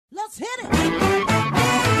Let's hit it.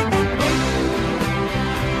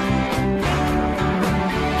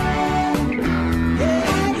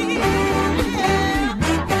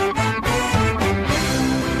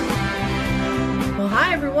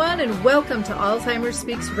 Hi, everyone, and welcome to Alzheimer's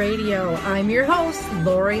Speaks Radio. I'm your host,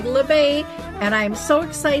 Lori La Bey, and I'm so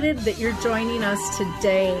excited that you're joining us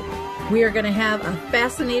today. We are going to have a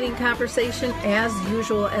fascinating conversation, as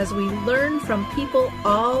usual, as we learn from people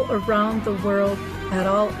all around the world at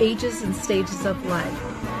all ages and stages of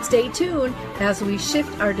life. Stay tuned as we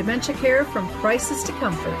shift our dementia care from crisis to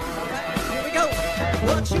comfort. Here we go.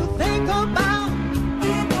 What you think about,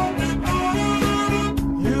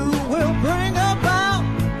 you will bring about.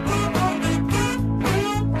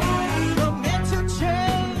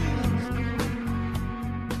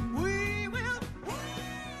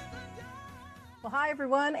 Well, hi,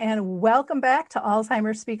 everyone, and welcome back to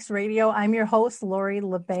Alzheimer's Speaks Radio. I'm your host, Lori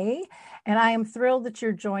La Bey, and I am thrilled that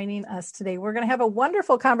you're joining us today. We're going to have a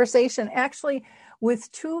wonderful conversation, actually,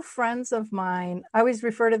 with two friends of mine. I always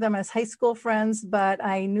refer to them as high school friends, but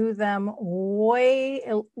I knew them way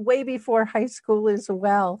before high school as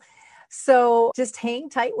well. So just hang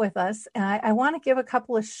tight with us. And I want to give a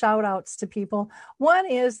couple of shout outs to people. One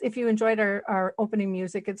is, if you enjoyed our opening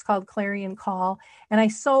music, it's called Clarion Call. And I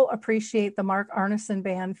so appreciate the Mark Arneson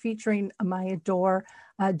Band featuring My Adore,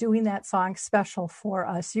 doing that song special for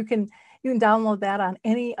us. You can download that on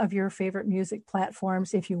any of your favorite music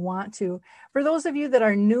platforms if you want to. For those of you that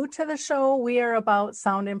are new to the show, we are about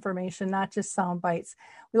sound information, not just sound bites.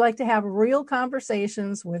 We like to have real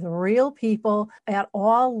conversations with real people at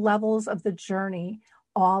all levels of the journey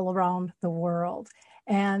all around the world.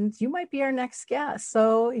 And you might be our next guest.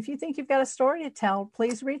 So if you think you've got a story to tell,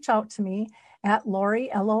 please reach out to me at Lori,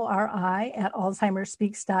 Lori, at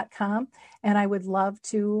alzheimerspeaks.com. And I'd love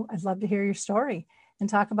to hear your story and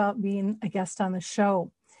talk about being a guest on the show.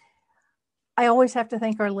 I always have to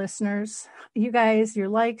thank our listeners. You guys, your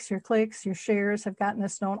likes, your clicks, your shares have gotten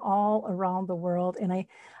us known all around the world. And I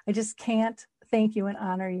just can't thank you and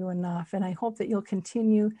honor you enough. And I hope that you'll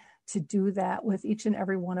continue to do that with each and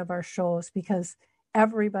every one of our shows, because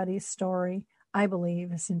everybody's story, I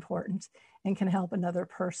believe, is important and can help another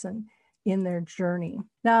person in their journey.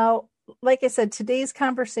 Now, like I said, today's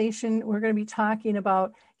conversation, we're going to be talking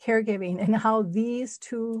about caregiving and how these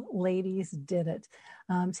two ladies did it,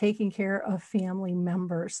 taking care of family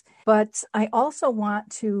members. But I also want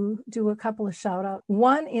to do a couple of shout outs.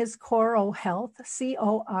 One is Coro Health,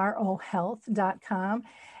 CORO Health.com.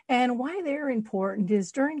 And why they're important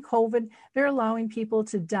is during COVID, they're allowing people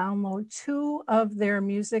to download two of their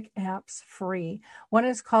music apps free. One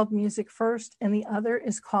is called Music First, and the other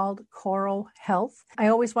is called Coro Health. I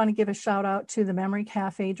always want to give a shout out to the Memory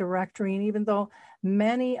Cafe directory. And even though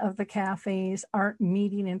many of the cafes aren't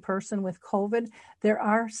meeting in person with COVID, there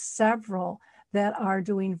are several that are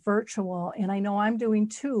doing virtual. And I know I'm doing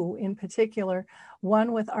two in particular,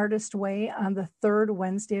 one with Artist Way on the third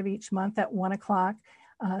Wednesday of each month at 1 o'clock.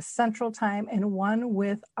 Central Time, and one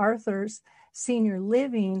with Arthur's Senior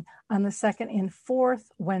Living on the second and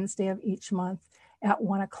fourth Wednesday of each month at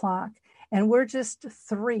 1 o'clock. And we're just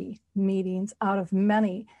 3 meetings out of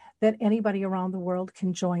many that anybody around the world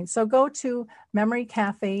can join. So go to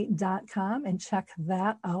memorycafe.com and check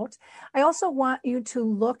that out. I also want you to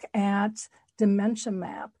look at Dementia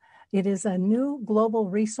Map. It is a new global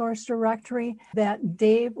resource directory that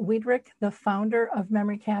Dave Wiedrich, the founder of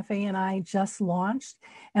Memory Cafe, and I just launched.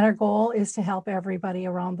 And our goal is to help everybody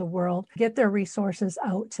around the world get their resources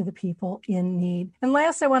out to the people in need. And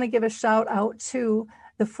last, I want to give a shout out to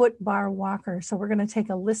the Foot Bar Walker. So we're going to take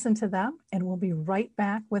a listen to them, and we'll be right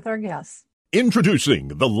back with our guests. Introducing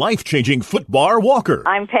the life-changing Foot Bar Walker.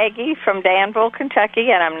 I'm Peggy from Danville,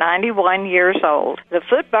 Kentucky, and I'm 91 years old. The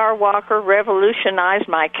Foot Bar Walker revolutionized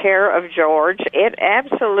my care of George. It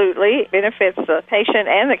absolutely benefits the patient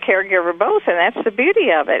and the caregiver both, and that's the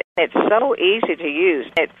beauty of it. It's so easy to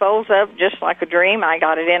use. It folds up just like a dream. I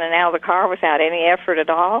got it in and out of the car without any effort at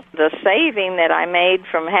all. The saving that I made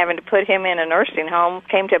from having to put him in a nursing home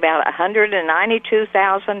came to about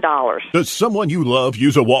 $192,000. Does someone you love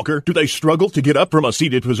use a walker? Do they struggle to get up from a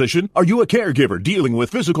seated position? Are you a caregiver dealing with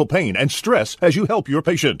physical pain and stress as you help your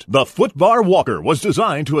patient? The Foot Bar Walker was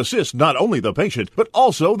designed to assist not only the patient, but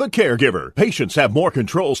also the caregiver. Patients have more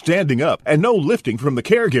control standing up, and no lifting from the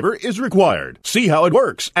caregiver is required. See how it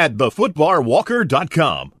works at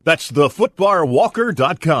thefootbarwalker.com. That's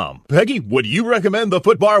thefootbarwalker.com. Peggy, would you recommend the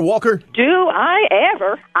Foot Bar Walker? Do I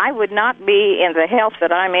ever? I would not be in the health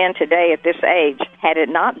that I'm in today at this age had it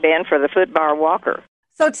not been for the Foot Bar Walker.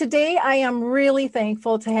 So today I am really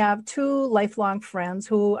thankful to have two lifelong friends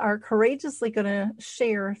who are courageously going to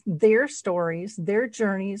share their stories, their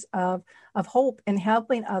journeys of hope and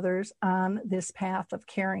helping others on this path of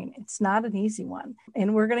caring. It's not an easy one.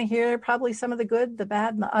 And we're going to hear probably some of the good, the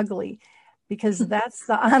bad, and the ugly, because that's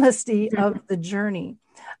the honesty of the journey.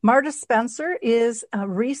 Marta Spencer is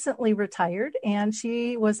recently retired, and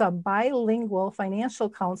she was a bilingual financial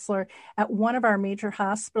counselor at one of our major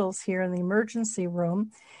hospitals here in the emergency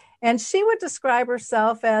room. And she would describe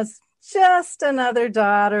herself as just another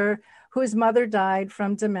daughter whose mother died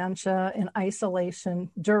from dementia in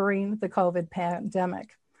isolation during the COVID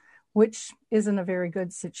pandemic, which isn't a very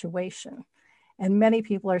good situation. And many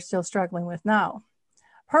people are still struggling with now.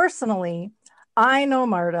 Personally, I know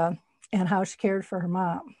Marta and how she cared for her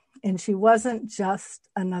mom. And she wasn't just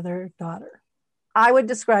another daughter. I would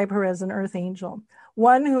describe her as an earth angel,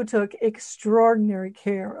 one who took extraordinary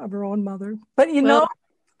care of her own mother. But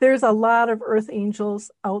there's a lot of earth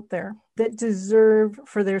angels out there that deserve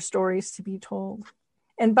for their stories to be told.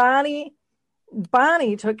 And Bonnie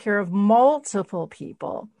took care of multiple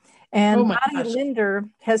people. And Bonnie Linder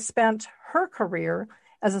has spent her career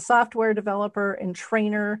as a software developer and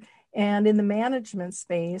trainer and in the management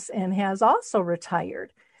space, and has also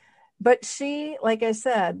retired. But she, like I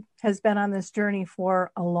said, has been on this journey for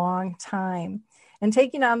a long time. And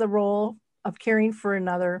taking on the role of caring for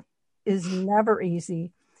another is never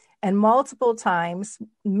easy. And multiple times,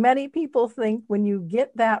 many people think when you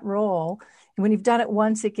get that role, when you've done it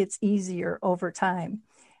once, it gets easier over time.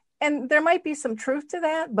 And there might be some truth to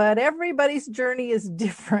that, but everybody's journey is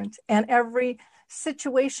different, and every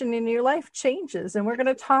situation in your life changes. And we're going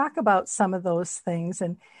to talk about some of those things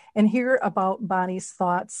and hear about Bonnie's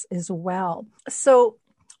thoughts as well. So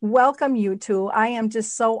welcome, you two. I am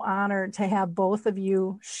just so honored to have both of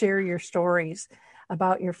you share your stories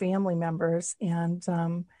about your family members. And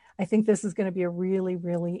I think this is going to be a really,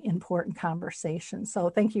 really important conversation. So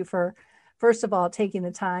thank you for, first of all, taking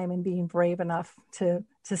the time and being brave enough to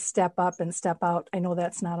step up and step out. I know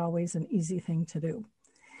that's not always an easy thing to do.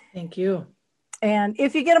 Thank you. And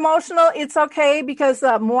if you get emotional, it's okay, because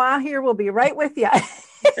moi here will be right with you.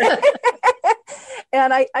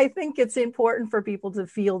 And I think it's important for people to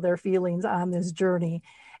feel their feelings on this journey.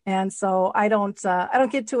 And so I don't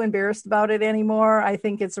get too embarrassed about it anymore. I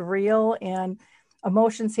think it's real, and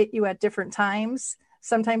emotions hit you at different times.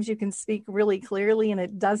 Sometimes you can speak really clearly and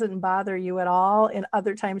it doesn't bother you at all. And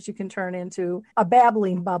other times you can turn into a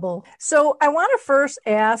babbling bubble. So I want to first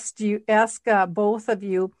ask both of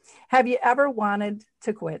you, have you ever wanted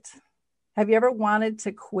to quit? Have you ever wanted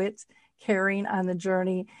to quit carrying on the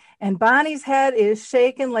journey? And Bonnie's head is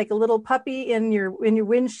shaking like a little puppy in your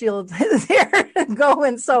windshield there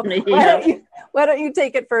going. So why don't you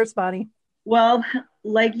take it first, Bonnie? Well,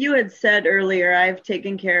 like you had said earlier, I've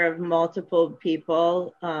taken care of multiple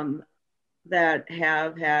people that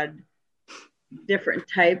have had different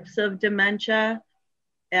types of dementia,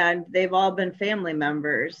 and they've all been family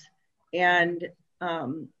members. And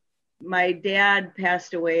my dad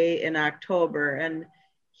passed away in October, and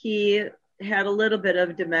he had a little bit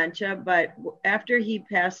of dementia, but after he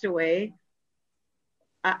passed away,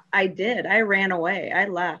 I ran away. I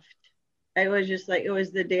left. I was just like, it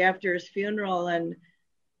was the day after his funeral, and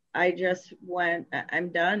I just went, I'm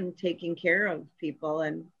done taking care of people.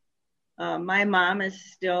 And my mom is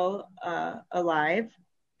still alive,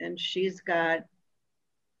 and she's got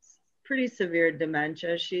pretty severe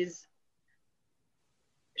dementia. She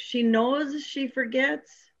knows she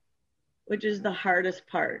forgets, which is the hardest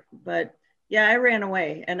part. But yeah, I ran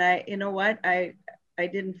away, and you know what? I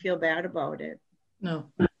didn't feel bad about it. No.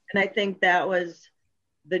 And I think that was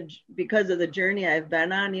because of the journey I've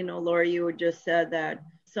been on. You know, Lori, you just said that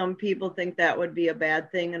some people think that would be a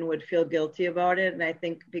bad thing and would feel guilty about it. And I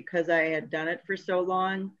think because I had done it for so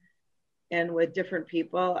long and with different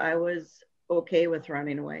people, I was okay with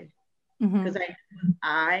running away because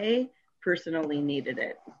I personally needed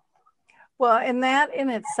it. Well, and that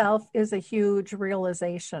in itself is a huge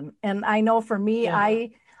realization. And I know for me, yeah.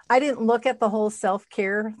 I didn't look at the whole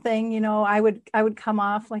self-care thing. You know, I would come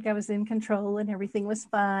off like I was in control and everything was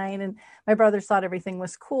fine. And my brothers thought everything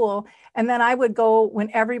was cool. And then I would go,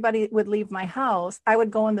 when everybody would leave my house, I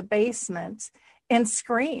would go in the basement and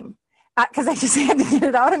scream because I just had to get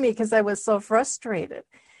it out of me because I was so frustrated.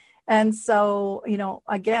 And so, you know,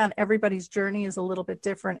 again, everybody's journey is a little bit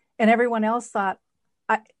different. And everyone else thought,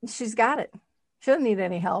 she's got it. She doesn't need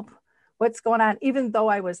any help. What's going on? Even though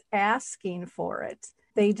I was asking for it.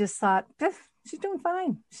 They just thought, she's doing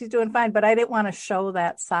fine. She's doing fine. But I didn't want to show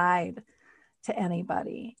that side to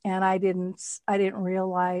anybody. And I didn't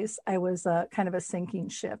realize I was a kind of a sinking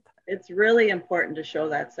ship. It's really important to show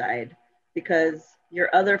that side because your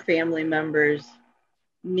other family members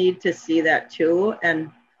need to see that too.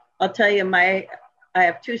 And I'll tell you, I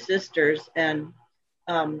have two sisters, and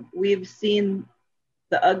we've seen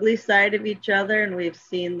the ugly side of each other, and we've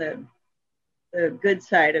seen the good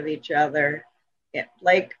side of each other.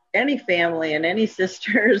 Like any family and any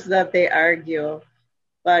sisters that they argue,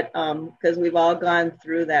 but because we've all gone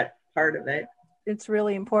through that part of it. It's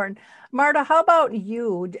really important. Marta, how about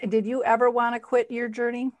you? Did you ever want to quit your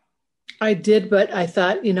journey? I did, but I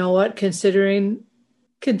thought, you know what, considering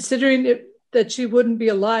it, that she wouldn't be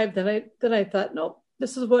alive, then I thought, nope,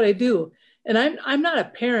 this is what I do. And I'm not a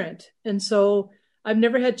parent. And so I've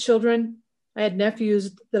never had children. I had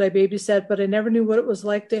nephews that I babysat, but I never knew what it was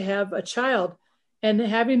like to have a child. And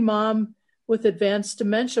having mom with advanced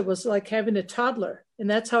dementia was like having a toddler. And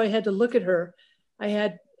that's how I had to look at her.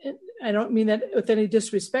 I don't mean that with any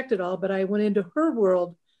disrespect at all, but I went into her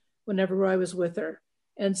world whenever I was with her.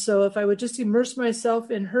 And so if I would just immerse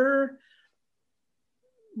myself in her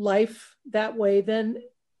life that way, then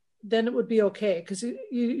it would be okay. Because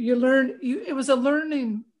you learn, it was a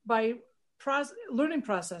learning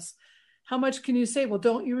process. How much can you say? Well,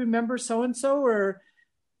 don't you remember so-and-so? Or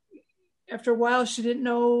after a while, she didn't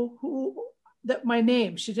know my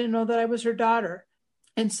name. She didn't know that I was her daughter.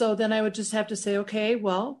 And so then I would just have to say, okay,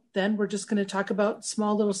 well, then we're just going to talk about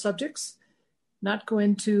small little subjects, not go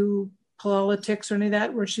into politics or any of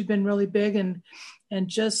that, where she'd been really big, and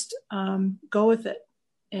just go with it.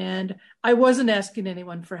 And I wasn't asking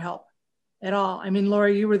anyone for help at all. I mean,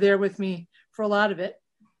 Lori, you were there with me for a lot of it.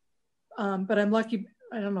 But I'm lucky.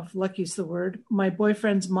 I don't know if lucky is the word. My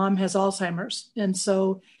boyfriend's mom has Alzheimer's. And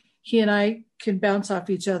so he and I can bounce off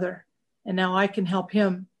each other. And now I can help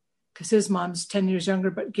him because his mom's 10 years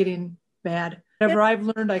younger, but getting bad. Whatever I've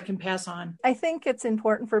learned, I can pass on. I think it's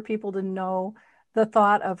important for people to know the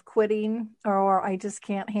thought of quitting, or I just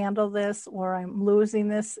can't handle this, or I'm losing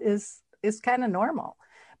this is kind of normal.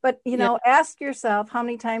 But, you know, ask yourself, how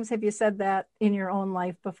many times have you said that in your own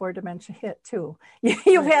life before dementia hit too?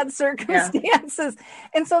 You've had circumstances. Yeah.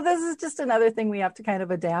 And so this is just another thing we have to kind of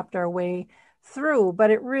adapt our way through. But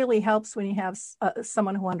it really helps when you have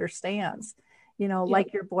someone who understands, you know,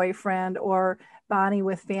 like your boyfriend or Bonnie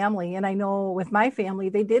with family. And I know with my family,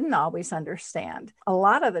 they didn't always understand. A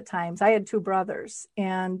lot of the times I had two brothers,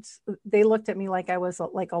 and they looked at me like I was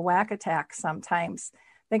like a whack attack sometimes,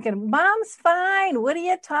 thinking, Mom's fine. What are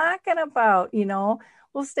you talking about? You know,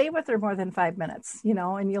 we'll stay with her more than 5 minutes, you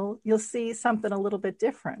know, and you'll see something a little bit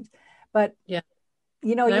different. But, you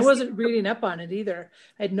know, I wasn't reading up on it either.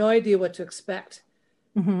 I had no idea what to expect.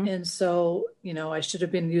 Mm-hmm. And so, you know, I should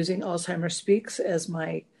have been using Alzheimer's Speaks as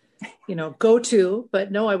my, you know, go-to.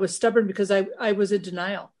 But no, I was stubborn because I was in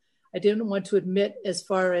denial. I didn't want to admit as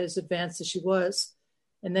far as advanced as she was.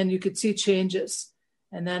 And then you could see changes.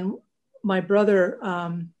 And then my brother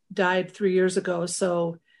died 3 years ago.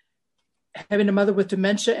 So having a mother with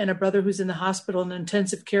dementia and a brother who's in the hospital in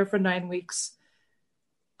intensive care for 9 weeks,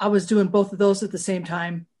 I was doing both of those at the same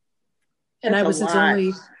time. And I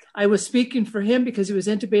was speaking for him because he was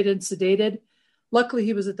intubated and sedated. Luckily,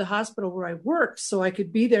 he was at the hospital where I worked, so I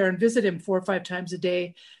could be there and visit him 4 or 5 times a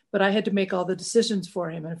day. But I had to make all the decisions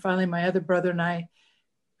for him. And finally, my other brother and I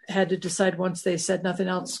had to decide, once they said nothing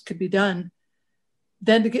else could be done,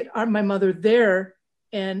 then to get my mother there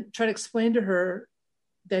and try to explain to her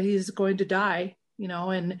that he's going to die, you know,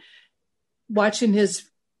 and watching his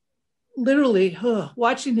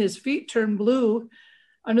feet turn blue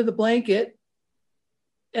under the blanket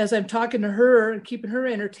as I'm talking to her and keeping her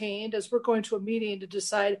entertained as we're going to a meeting to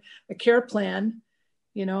decide a care plan,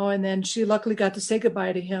 you know, and then she luckily got to say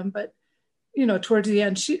goodbye to him. But, you know, towards the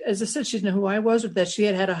end, she, as I said, she didn't know who I was or that she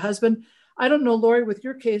had a husband. I don't know, Lori, with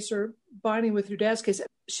your case, or Bonnie with your dad's case,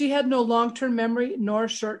 she had no long-term memory nor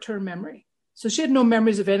short-term memory. So she had no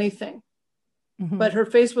memories of anything, but her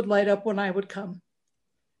face would light up when I would come.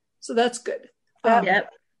 So that's good. Yep.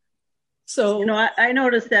 So, you know, I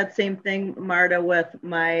noticed that same thing, Marta, with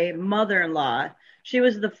my mother-in-law. She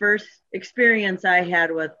was the first experience I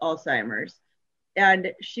had with Alzheimer's,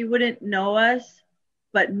 and she wouldn't know us,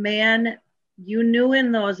 but man, you knew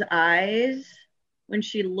in those eyes when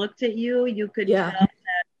she looked at you, you could tell that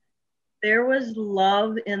there was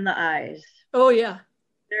love in the eyes. Oh yeah.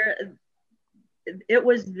 It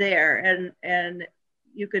was there, and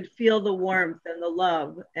you could feel the warmth and the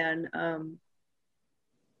love. And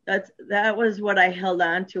that was what I held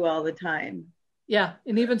on to all the time. Yeah.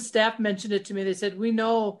 And even staff mentioned it to me. They said, we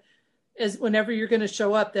know as whenever you're going to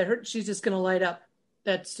show up that she's just going to light up.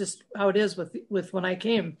 That's just how it is with when I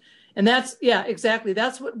came. And that's, yeah, exactly.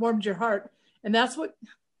 That's what warmed your heart. And that's what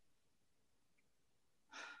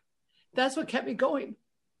kept me going.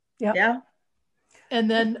 Yep. Yeah. And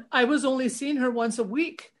then I was only seeing her once a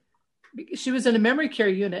week. She was in a memory care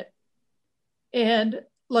unit. And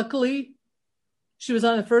luckily, she was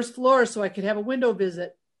on the first floor, so I could have a window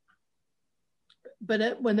visit.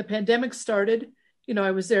 But when the pandemic started,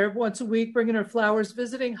 I was there once a week, bringing her flowers,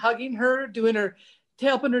 visiting, hugging her,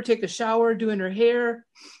 helping her take a shower, doing her hair,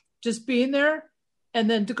 just being there. And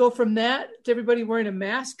then to go from that to everybody wearing a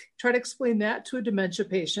mask, try to explain that to a dementia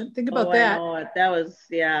patient. Think about that. I know. That was,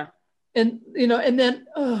 yeah. And, and then,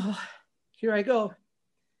 here I go.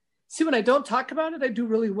 See, when I don't talk about it, I do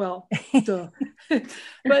really well.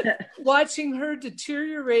 But watching her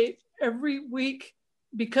deteriorate every week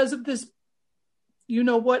because of this, I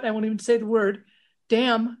won't even say the word,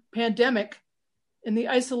 damn pandemic. And the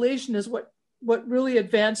isolation is what really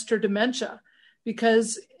advanced her dementia.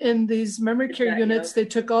 Because in these memory care units, they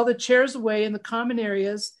took all the chairs away in the common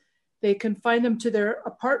areas. They confined them to their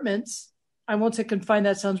apartments. I won't say confined,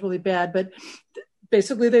 that sounds really bad, but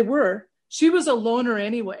basically they were. She was a loner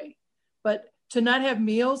anyway. But to not have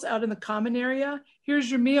meals out in the common area, here's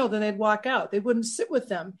your meal, then they'd walk out. They wouldn't sit with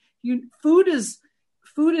them. Food is,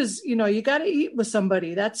 you got to eat with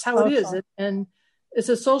somebody. That's how it is. And it's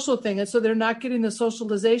a social thing. And so they're not getting the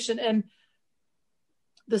socialization. And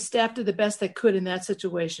the staff did the best they could in that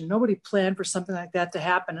situation. Nobody planned for something like that to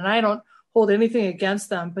happen. And I don't hold anything against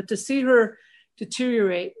them, but to see her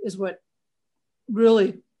deteriorate is what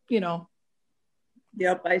really,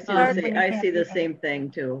 Yep. I see the same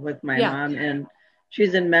thing too with my mom, and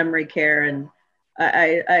she's in memory care. And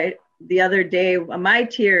I the other day, my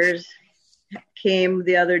tears came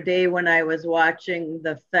the other day when I was watching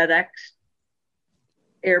the FedEx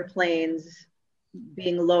airplanes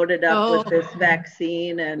being loaded up with this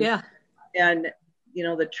vaccine and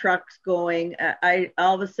the trucks going. I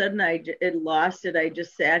all of a sudden it lost it. I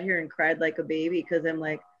just sat here and cried like a baby because I'm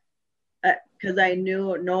like, because I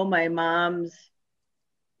know my mom's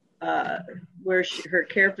where her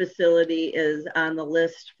care facility is on the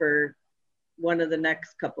list for one of the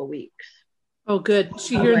next couple weeks. Oh, good.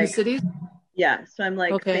 She here in the city? Yeah. So I'm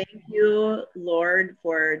like, Thank you, Lord,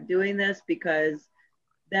 for doing this, because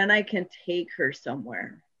then I can take her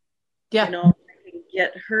somewhere. Yeah. I can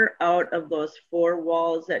get her out of those four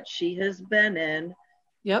walls that she has been in.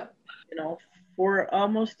 Yep. For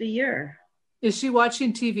almost a year. Is she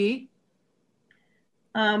watching TV?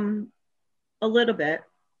 A little bit.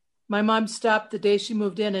 My mom stopped the day she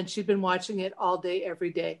moved in, and she'd been watching it all day, every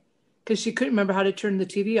day, because she couldn't remember how to turn the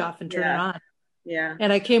TV off and turn it on. Yeah.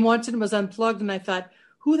 And I came once and it was unplugged, and I thought,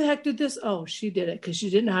 who the heck did this? Oh, she did it, because she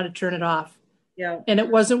didn't know how to turn it off. Yeah. And it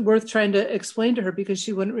wasn't worth trying to explain to her because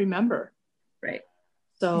she wouldn't remember. Right.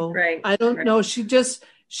 So I don't know.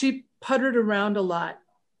 She puttered around a lot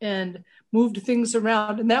and moved things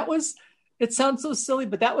around. And it sounds so silly,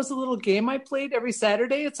 but that was a little game I played every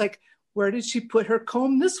Saturday. It's like, where did she put her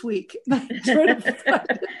comb this week? You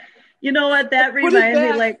know what? That reminds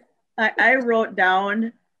me, like I wrote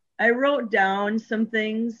down some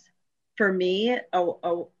things for me.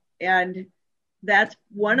 And that's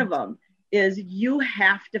one of them. Is you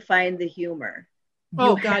have to find the humor.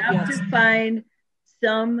 You have to find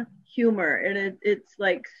some humor. And it's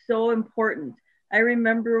like so important. I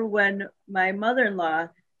remember when my mother-in-law,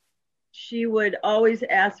 she would always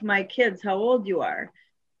ask my kids how old you are.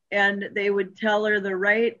 And they would tell her the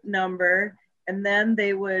right number. And then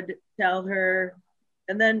they would tell her,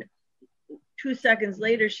 and then 2 seconds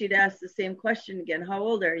later, she'd ask the same question again. How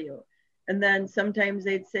old are you? And then sometimes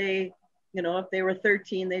they'd say, if they were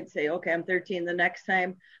 13, they'd say, okay, I'm 13. The next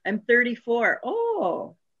time I'm 34.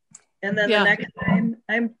 Oh, and then the next time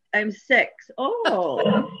I'm 6.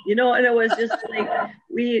 Oh, and it was just like,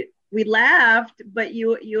 we laughed, but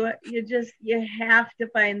you have to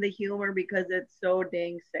find the humor because it's so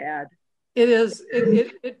dang sad. It is.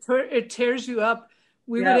 It tears you up.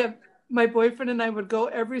 We would have, my boyfriend and I would go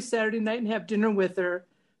every Saturday night and have dinner with her.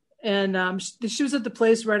 And she was at the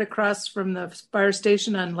place right across from the fire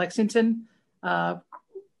station on Lexington,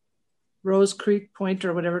 Rose Creek Point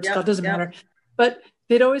or whatever it's called. Doesn't matter. But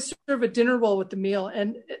they'd always serve a dinner roll with the meal.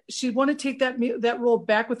 And she'd want to take that roll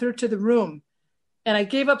back with her to the room. And I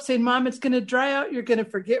gave up saying, Mom, it's going to dry out. You're going to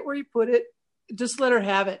forget where you put it. Just let her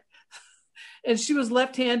have it. And she was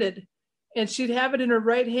left-handed. And she'd have it in her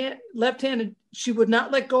left hand, and she would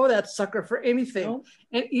not let go of that sucker for anything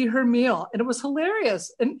and eat her meal. And it was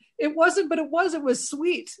hilarious. And it wasn't, but it was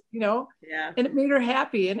sweet, Yeah. And it made her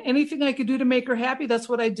happy. And anything I could do to make her happy, that's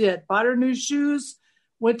what I did. Bought her new shoes,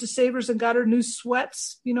 went to Savers and got her new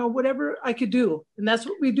sweats, whatever I could do. And that's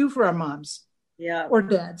what we do for our moms. Yeah. Or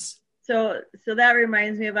dads. So that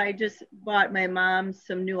reminds me of, I just bought my mom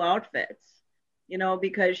some new outfits,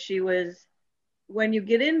 because when you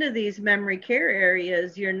get into these memory care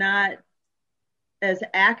areas, you're not as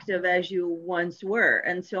active as you once were.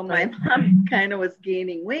 And so my mom kind of was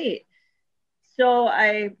gaining weight. So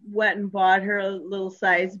I went and bought her a little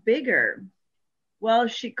size bigger. Well,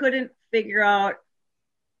 she couldn't figure out,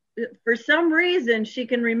 for some reason, she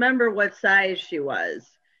can remember what size she was.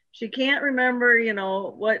 She can't remember,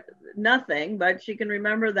 nothing, but she can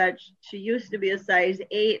remember that she used to be a size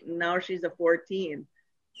 8 and now she's a 14.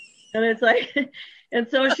 And it's like, and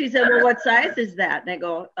so she said, well, what size is that? And I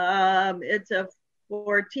go, it's a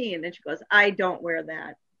 14. And she goes, I don't wear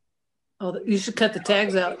that. Oh, you should cut the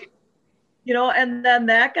tags out. And then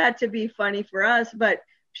that got to be funny for us, but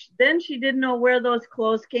then she didn't know where those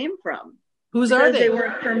clothes came from. Whose are they? They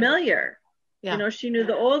weren't familiar. Yeah. She knew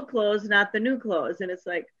the old clothes, not the new clothes. And it's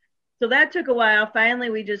like, so that took a while. Finally,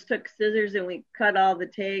 we just took scissors and we cut all the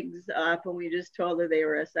tags off, and we just told her they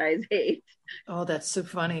were a size 8. Oh, that's so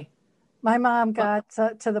funny. My mom got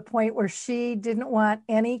to the point where she didn't want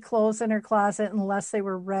any clothes in her closet unless they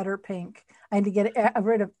were red or pink. I had to get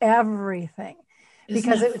rid of everything.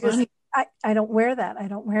 Because it was just, I don't wear that. I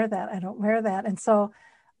don't wear that. I don't wear that. And so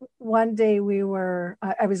one day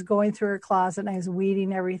I was going through her closet and I was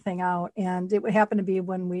weeding everything out. And it would happen to be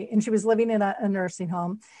and she was living in a nursing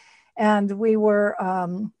home, and we were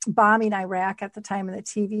bombing Iraq at the time, and the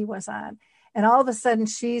TV was on. And all of a sudden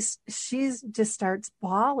she's just starts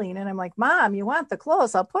bawling. And I'm like, Mom, you want the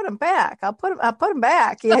clothes? I'll put them back. I'll put them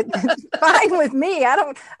back. It's fine with me. I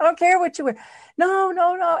don't care what you wear.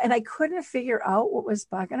 No. And I couldn't figure out what was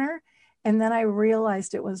bugging her. And then I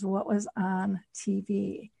realized it was what was on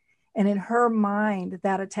TV. And in her mind,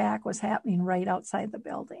 that attack was happening right outside the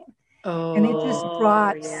building. Oh, and it just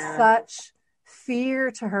brought such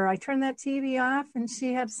fear to her. I turned that TV off and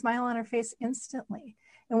she had a smile on her face instantly.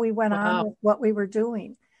 And we went on with what we were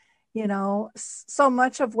doing. So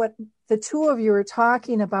much of what the two of you are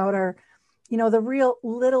talking about are, the real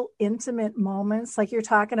little intimate moments, like you're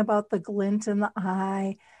talking about the glint in the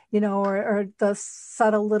eye, or the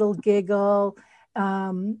subtle little giggle,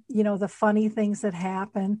 the funny things that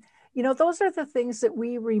happen. Those are the things that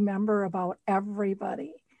we remember about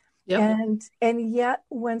everybody. Yep. And yet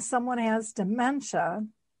when someone has dementia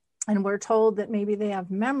and we're told that maybe they have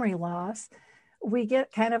memory loss, we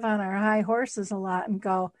get kind of on our high horses a lot and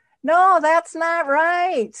go, no, that's not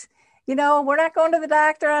right. We're not going to the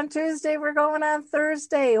doctor on Tuesday. We're going on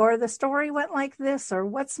Thursday, or the story went like this, or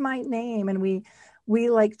what's my name? And we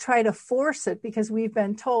like try to force it because we've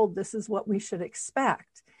been told this is what we should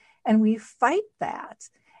expect. And we fight that.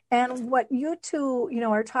 And what you two,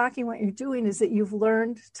 are talking, what you're doing is that you've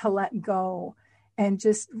learned to let go and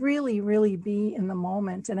just really, really be in the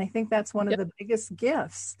moment. And I think that's one of the biggest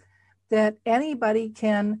gifts that anybody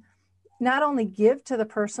can not only give to the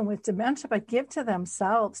person with dementia, but give to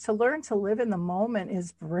themselves. To learn to live in the moment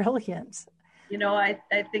is brilliant. I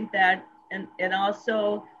think that, and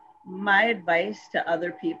also my advice to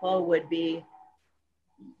other people would be,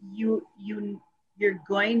 you're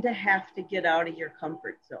going to have to get out of your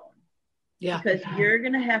comfort zone. Yeah. Because you're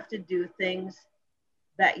going to have to do things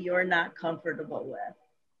that you're not comfortable with.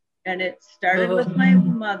 And it started with my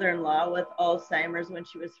mother-in-law with Alzheimer's when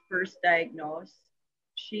she was first diagnosed.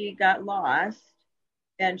 She got lost,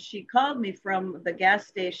 and she called me from the gas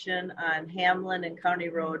station on Hamlin and County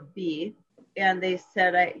Road B. And they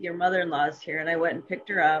said, your mother-in-law is here. And I went and picked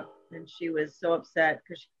her up, and she was so upset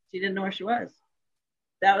because she didn't know where she was.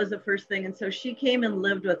 That was the first thing. And so she came and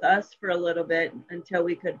lived with us for a little bit until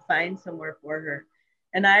we could find somewhere for her.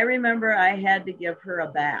 And I remember I had to give her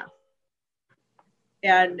a bath.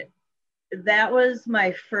 And that was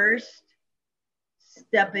my first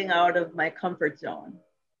stepping out of my comfort zone.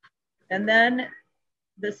 And then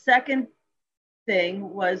the second thing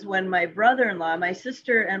was when my brother-in-law, my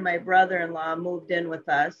sister and my brother-in-law moved in with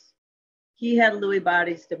us. He had Lewy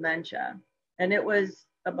bodies dementia. And it was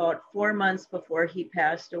about 4 months before he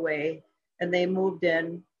passed away. And they moved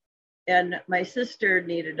in. And my sister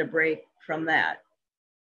needed a break from that.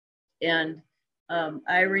 And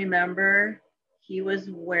I remember he was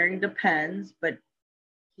wearing Depends, but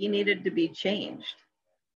he needed to be changed.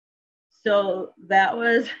 So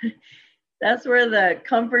that's where the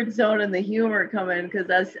comfort zone and the humor come in,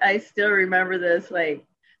 because I still remember this. Like,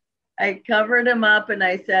 I covered him up and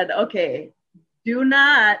I said, okay, do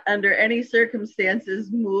not under any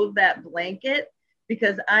circumstances move that blanket,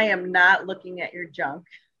 because I am not looking at your junk.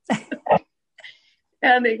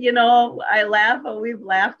 And, I laugh, but we've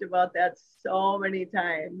laughed about that so many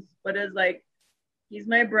times. But it's like, he's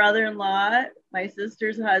my brother-in-law, my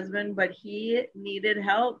sister's husband, but he needed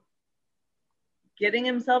help getting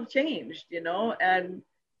himself changed, and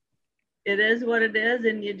it is what it is,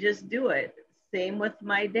 and you just do it. Same with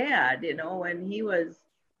my dad, when he was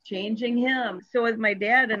changing him. So with my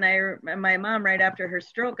dad and my mom, right after her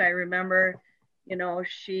stroke, I remember,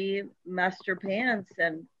 she messed her pants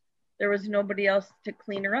and there was nobody else to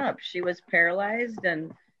clean her up. She was paralyzed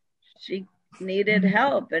and she needed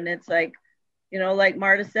help. And it's like, like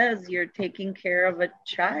Marta says, you're taking care of a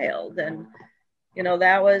child. And,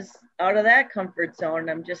 that was out of that comfort zone.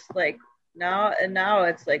 I'm just like, now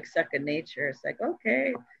it's like second nature. It's like,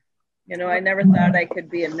 okay, I never thought I could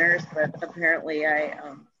be a nurse, but apparently I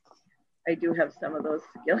do have some of those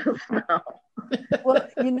skills now. Well,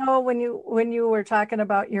 when you were talking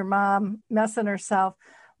about your mom messing herself,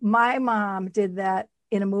 my mom did that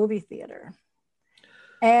in a movie theater.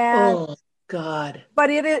 And oh God. But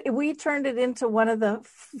we turned it into one of the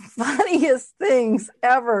funniest things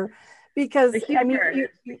ever, because I mean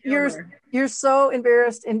you're so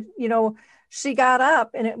embarrassed, and she got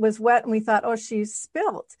up and it was wet and we thought, oh, she's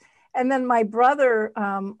spilt. And then my brother,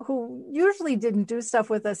 who usually didn't do stuff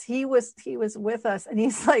with us, he was with us, and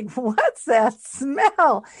he's like, what's that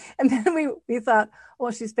smell? And then we thought,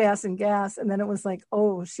 oh, she's passing gas. And then it was like,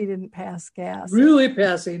 oh, she didn't pass gas. Really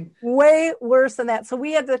passing. Way worse than that. So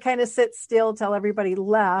we had to kind of sit still till everybody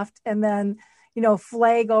left, and then,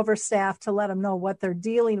 flag over staff to let them know what they're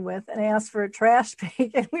dealing with, and ask for a trash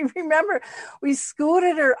bag. And we remember we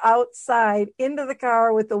scooted her outside into the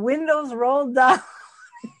car with the windows rolled down.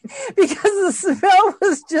 Because the smell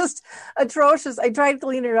was just atrocious. I tried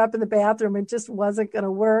cleaning her up in the bathroom. It just wasn't going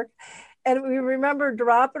to work. And we remember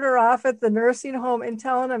dropping her off at the nursing home and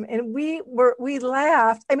telling them, and we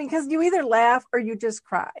laughed. I mean, because you either laugh or you just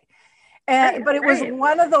cry. But it was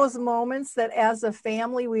one of those moments that as a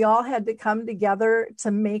family, we all had to come together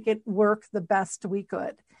to make it work the best we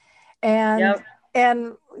could. And yep.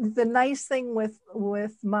 And the nice thing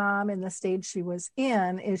with mom in the stage she was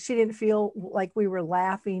in is she didn't feel like we were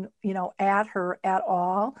laughing, at her at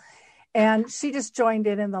all. And she just joined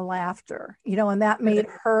in the laughter, and that made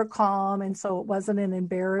her calm. And so it wasn't an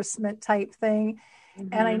embarrassment type thing. Mm-hmm.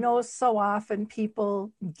 And I know so often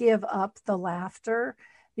people give up the laughter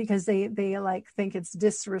because they like think it's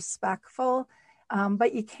disrespectful.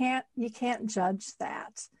 But you can't judge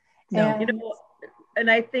that. No. And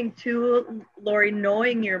I think too, Lori,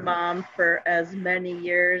 knowing your mom for as many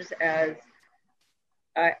years as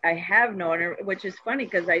I have known her, which is funny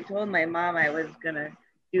because I told my mom I was going to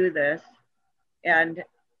do this, and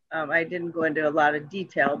I didn't go into a lot of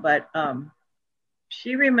detail, but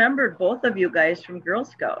she remembered both of you guys from Girl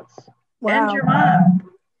Scouts. Wow. And your mom.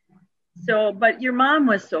 So, but your mom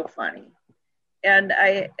was so funny. And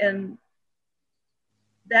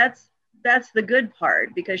that's the good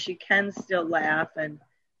part, because she can still laugh, and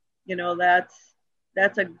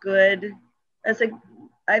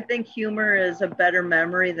I think humor is a better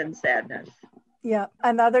memory than sadness. Yeah.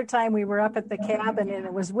 Another time we were up at the cabin and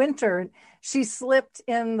it was winter, and she slipped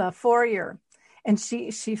in the foyer and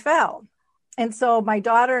she fell. And so my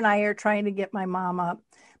daughter and I are trying to get my mom up.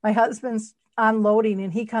 My husband's unloading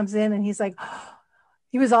and he comes in and he's like,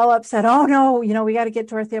 he was all upset. Oh no, we got to get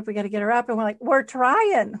Dorothy up. We got to get her up. And we're like, we're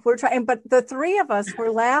trying. But the three of us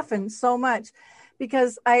were laughing so much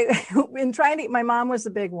because my mom was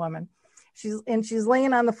a big woman. She's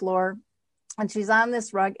laying on the floor and she's on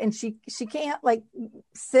this rug and she can't like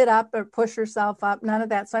sit up or push herself up. None of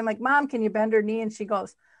that. So I'm like, Mom, can you bend her knee? And she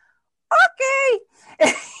goes, okay.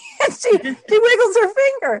 And she wiggles her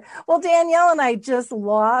finger. Well, Danielle and I just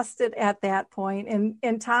lost it at that point.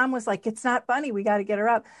 And Tom was like, it's not funny. We got to get her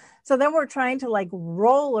up. So then we're trying to like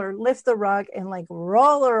lift the rug and like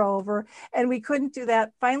roll her over. And we couldn't do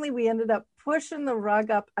that. Finally, we ended up pushing the rug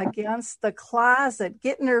up against the closet,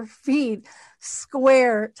 getting her feet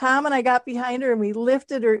square. Tom and I got behind her and we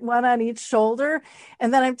lifted her one on each shoulder.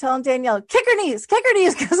 And then I'm telling Danielle, kick her knees,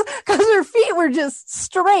 because her feet were just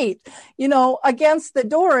straight, against the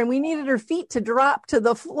door. And we needed her feet to drop to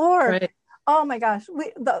the floor. Right. Oh my gosh.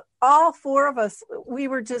 All four of us, we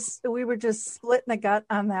were just splitting the gut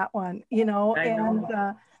on that one,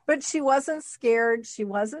 but she wasn't scared. She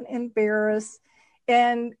wasn't embarrassed.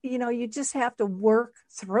 And, you just have to work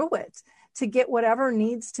through it to get whatever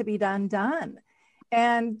needs to be done.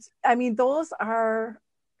 And I mean, those are,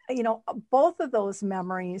 both of those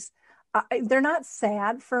memories, they're not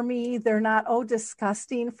sad for me. They're not,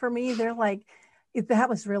 disgusting for me. They're like, that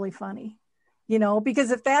was really funny,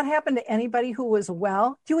 because if that happened to anybody who was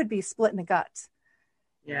well, you would be split in the gut.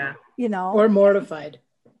 Yeah. Or mortified.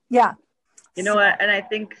 Yeah. And I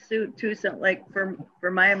think Sue too, like for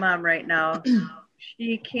my mom right now,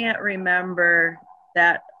 she can't remember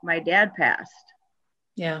that my dad passed.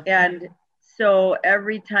 Yeah. And so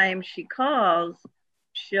every time she calls,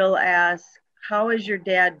 she'll ask, how is your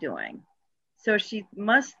dad doing? So she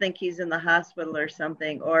must think he's in the hospital or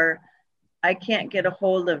something, or I can't get a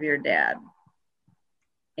hold of your dad.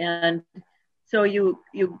 And so you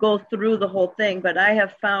go through the whole thing. But I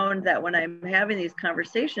have found that when I'm having these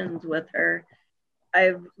conversations with her,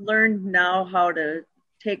 I've learned now how to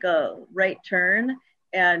take a right turn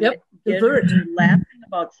and get her laughing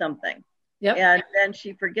about something. Yep. And then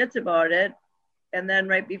she forgets about it. And then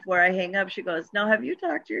right before I hang up, she goes, now, have you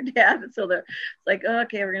talked to your dad? And so they're like, oh,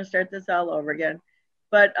 okay, we're going to start this all over again.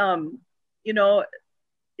 But, you know,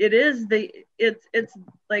 it's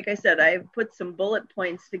like I said, I put some bullet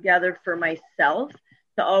points together for myself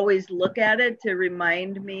to always look at it, to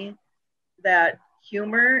remind me that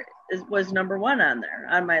humor was number one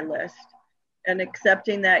on my list, and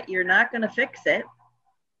accepting that you're not going to fix it.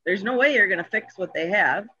 There's no way you're going to fix what they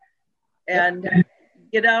have, and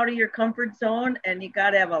get out of your comfort zone, and you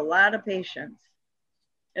got to have a lot of patience.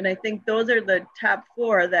 And I think those are the top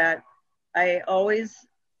four that I always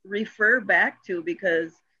refer back to,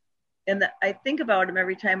 because I think about them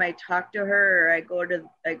every time I talk to her or I go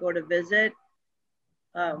to visit.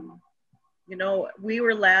 You know,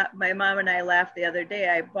 my mom and I laughed the other day.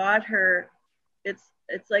 I bought her,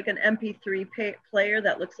 it's like an MP3 player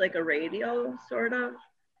that looks like a radio, sort of,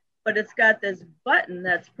 but it's got this button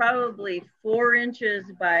that's probably 4 inches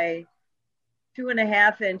by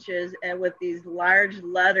 2.5 inches, and with these large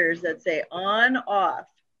letters that say on, off.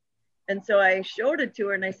 And so I showed it to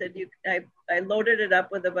her, and I said, I loaded it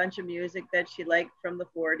up with a bunch of music that she liked from the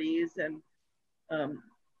 40s, and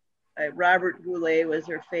Robert Goulet was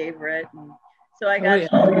her favorite. And so I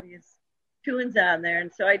got all these tunes on there.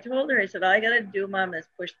 And so I told her, I said, all I got to do, Mom, is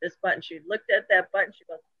push this button. She looked at that button. She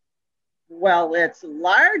goes, well, it's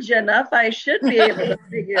large enough. I should be able to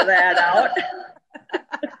figure that out.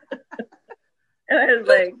 And I was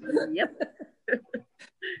like, yep.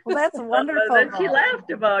 Well, that's wonderful. Then she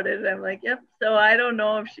laughed about it. And I'm like, yep. So I don't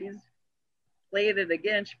know if she's played it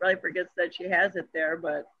again. She probably forgets that she has it there,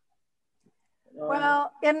 but.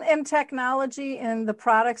 Well, in technology and the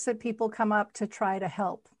products that people come up to try to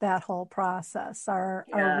help that whole process are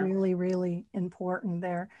really, really important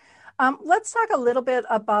there. Let's talk a little bit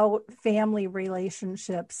about family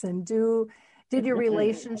relationships, and did your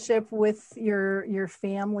relationship with your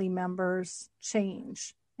family members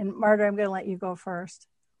change? And Marta, I'm going to let you go first.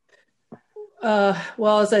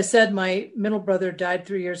 Well, as I said, my middle brother died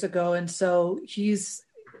 3 years ago, and so he's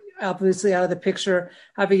obviously out of the picture.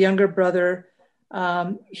 I have a younger brother.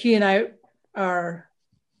 He and I are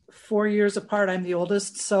 4 years apart. I'm the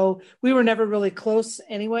oldest, so we were never really close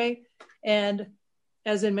anyway. And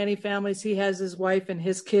as in many families, he has his wife and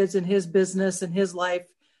his kids and his business and his life.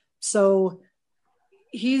 So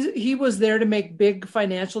he was there to make big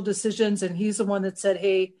financial decisions, and he's the one that said,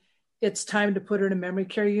 hey, it's time to put her in a memory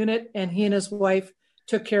care unit. And he and his wife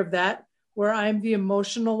took care of that, where I'm the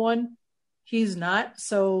emotional one. He's not.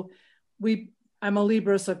 So I'm a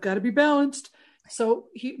Libra, so I've got to be balanced. So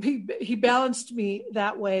he balanced me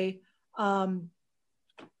that way. And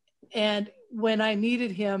when I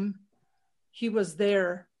needed him, he was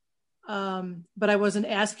there. But I wasn't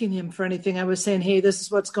asking him for anything. I was saying, hey, this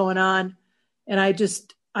is what's going on. And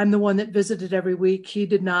I'm the one that visited every week. He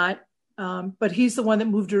did not. But he's the one that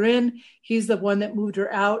moved her in. He's the one that moved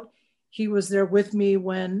her out. He was there with me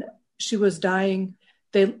when she was dying.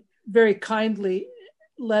 They very kindly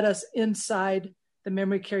let us inside the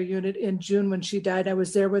memory care unit in June when she died. I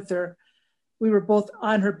was there with her. We were both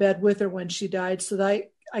on her bed with her when she died. So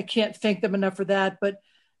I can't thank them enough for that. But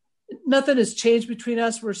nothing has changed between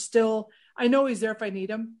us. We're still, I know he's there if I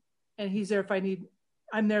need him, and he's there if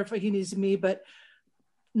I'm there if he needs me, but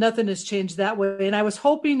nothing has changed that way. And I was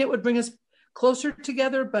hoping it would bring us closer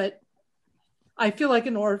together, but I feel like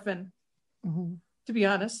an orphan, to be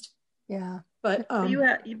honest. Yeah. But you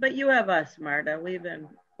have us, Marta.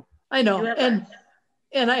 I know.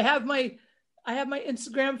 And I have my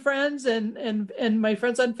Instagram friends and my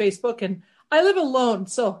friends on Facebook, and I live alone.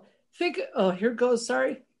 So here goes.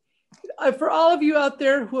 Sorry. For all of you out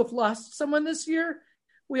there who have lost someone this year,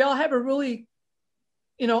 we all have a really,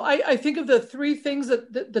 I think of the three things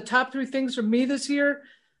the top three things for me this year.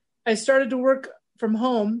 I started to work from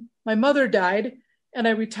home. My mother died and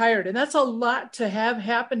I retired. And that's a lot to have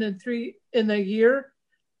happen in a year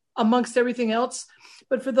amongst everything else.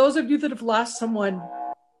 But for those of you that have lost someone,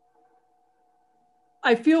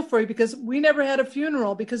 I feel for you, because we never had a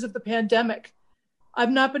funeral because of the pandemic. I've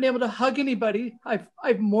not been able to hug anybody.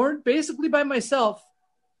 I've mourned basically by myself.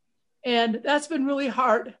 And that's been really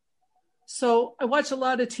hard. So I watch a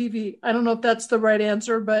lot of TV. I don't know if that's the right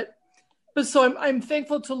answer, but so I'm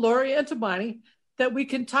thankful to Lori and to Bonnie that we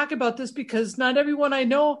can talk about this, because not everyone I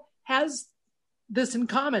know has this in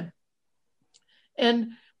common.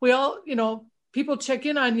 And we all, people check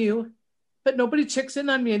in on you, but nobody checks in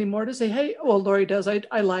on me anymore to say, hey, well, Lori does.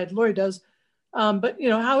 I lied. Lori does. But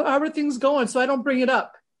how are things going? So I don't bring it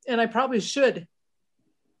up, and I probably should.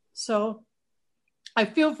 So I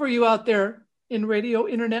feel for you out there in radio,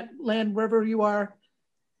 internet land, wherever you are.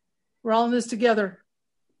 We're all in this together.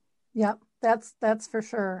 Yep, that's for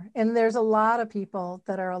sure. And there's a lot of people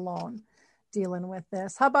that are alone dealing with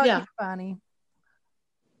this. How about you, Bonnie?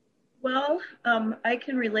 Well, I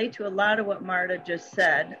can relate to a lot of what Marta just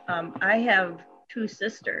said. I have 2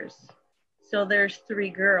 sisters, so there's 3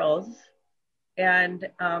 girls. And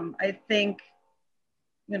I think,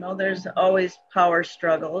 there's always power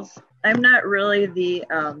struggles. I'm not really the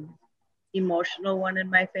emotional one in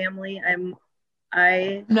my family.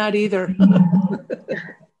 Not either.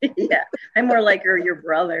 Yeah, I'm more like your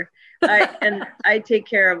brother. I take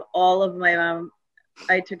care of all of my mom.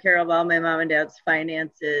 I took care of all my mom and dad's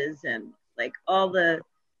finances and like all the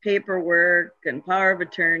paperwork and power of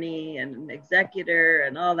attorney and executor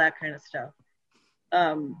and all that kind of stuff.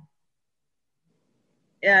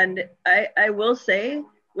 And I will say,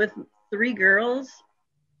 with 3 girls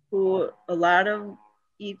who a lot of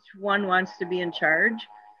each one wants to be in charge,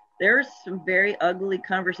 there's some very ugly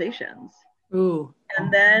conversations. Ooh.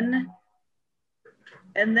 And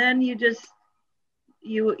then you just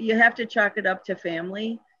you have to chalk it up to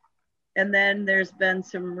family. And then there's been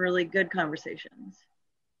some really good conversations.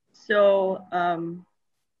 So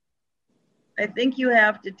I think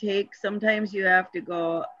sometimes you have to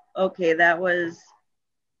go, okay,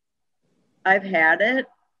 I've had it.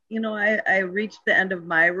 I reached the end of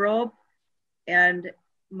my rope, and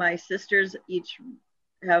my sisters each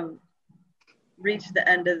have reached the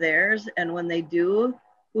end of theirs. And when they do,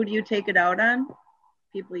 who do you take it out on?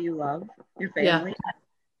 People you love, your family. Yeah.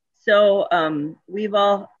 So we've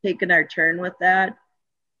all taken our turn with that.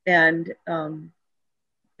 And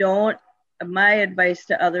my advice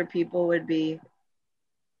to other people would be,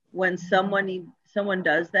 when someone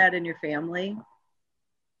does that in your family,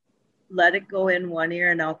 let it go in one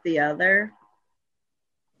ear and out the other,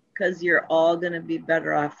 because you're all going to be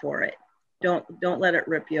better off for it. Don't let it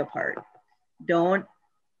rip you apart. Don't.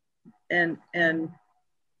 And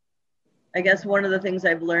I guess one of the things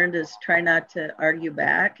I've learned is try not to argue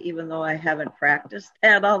back, even though I haven't practiced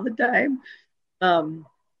that all the time.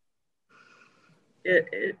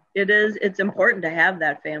 It's important to have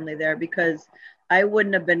that family there, because I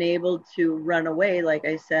wouldn't have been able to run away, like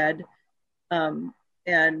I said,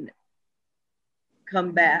 and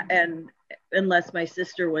come back, and unless my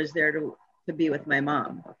sister was there to be with my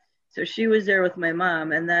mom. So she was there with my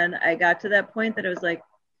mom, and then I got to that point that it was like,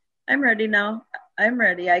 I'm ready now. I'm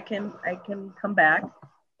ready. I can come back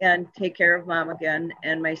and take care of mom again.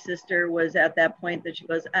 And my sister was at that point that she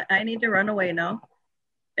goes, I need to run away now.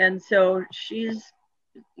 And so she's,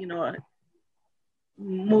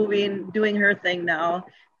 moving, doing her thing now,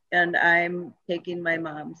 and I'm taking my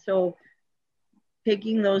mom. So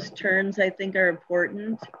taking those turns, I think, are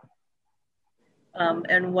important,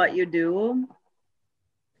 and what you do.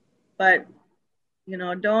 But,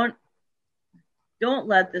 don't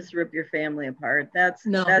let this rip your family apart.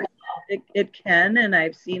 It can, and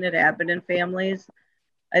I've seen it happen in families.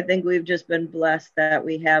 I think we've just been blessed that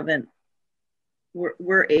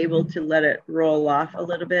we're able to let it roll off a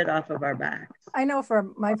little bit off of our backs. I know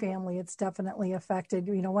for my family, it's definitely affected.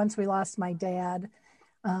 Once we lost my dad,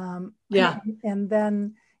 and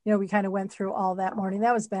then, we kind of went through all that mourning.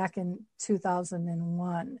 That was back in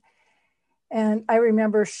 2001. And I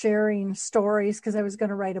remember sharing stories, because I was going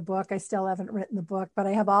to write a book. I still haven't written the book, but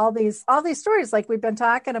I have all these stories like we've been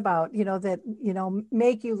talking about, that,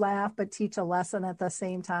 make you laugh, but teach a lesson at the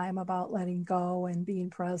same time about letting go and being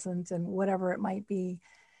present and whatever it might be.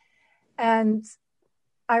 And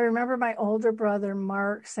I remember my older brother,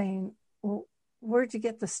 Mark, saying, well, where'd you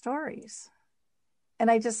get the stories?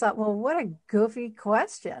 And I just thought, well, what a goofy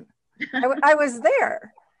question. I was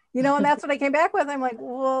there, and that's what I came back with. I'm like,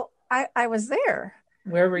 well, I was there.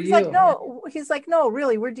 Where were you? He's like, no,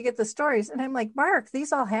 really, where'd you get the stories? And I'm like, Mark,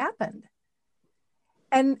 these all happened.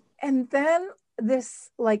 And then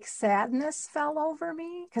this like sadness fell over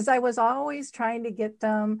me, because I was always trying to get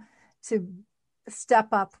them to step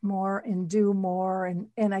up more and do more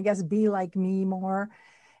and I guess be like me more.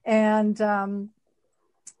 And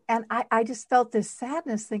I just felt this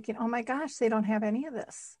sadness thinking, oh my gosh, they don't have any of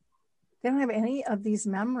this. They don't have any of these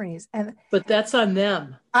memories. But that's on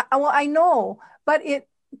them. I know, but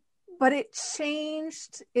but it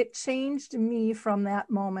changed me from that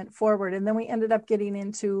moment forward. And then we ended up getting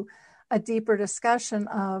into a deeper discussion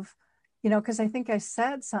of, because I think I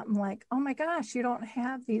said something like, oh my gosh, you don't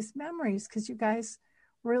have these memories because you guys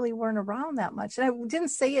really weren't around that much. And I didn't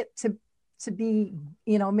say it to be,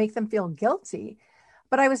 make them feel guilty,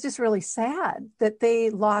 but I was just really sad that they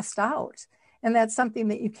lost out. And that's something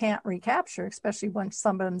that you can't recapture, especially when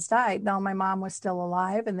someone's died. Now my mom was still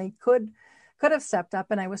alive and they could have stepped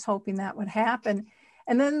up, and I was hoping that would happen.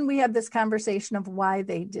 And then we had this conversation of why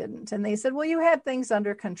they didn't. And they said, well, you had things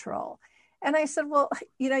under control. And I said, well,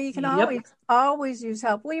 you can always use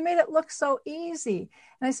help. Well, you made it look so easy.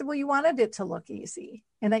 And I said, well, you wanted it to look easy.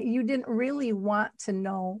 And that you didn't really want to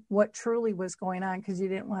know what truly was going on because you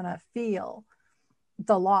didn't want to feel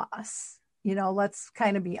the loss. Let's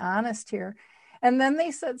kind of be honest here. And then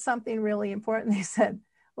they said something really important. They said,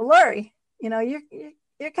 well, Lori,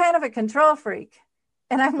 you're kind of a control freak.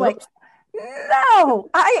 And I'm like, no,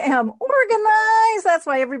 I am organized. That's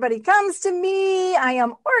why everybody comes to me. I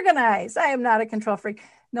am organized. I am not a control freak.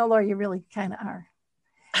 No, Lori, you really kind of are.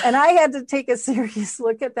 And I had to take a serious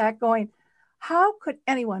look at that going, how could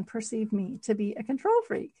anyone perceive me to be a control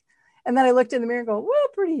freak? And then I looked in the mirror and go, well,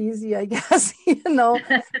 pretty easy, I guess,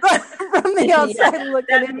 from the outside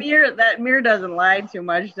looking. That mirror doesn't lie too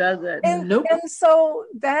much, does it? And so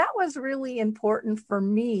that was really important for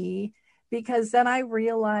me, because then I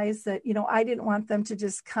realized that, I didn't want them to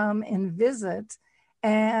just come and visit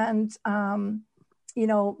and,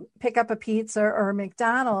 pick up a pizza or a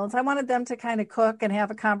McDonald's. I wanted them to kind of cook and have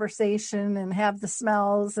a conversation and have the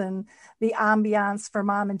smells and the ambiance for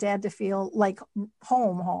mom and dad to feel like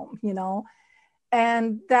home,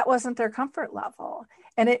 and that wasn't their comfort level.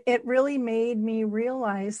 And it really made me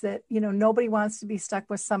realize that, nobody wants to be stuck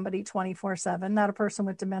with somebody 24/7, not a person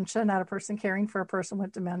with dementia, not a person caring for a person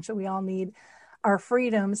with dementia. We all need our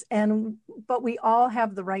freedoms, but we all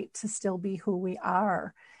have the right to still be who we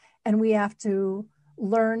are. And we have to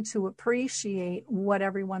learn to appreciate what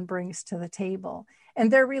everyone brings to the table. And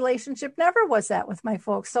their relationship never was that with my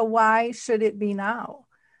folks. So why should it be now?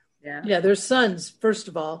 Yeah, they're sons, first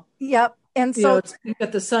of all. Yep. And so you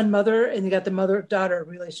got the son-mother and you got the mother-daughter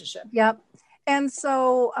relationship. Yep. And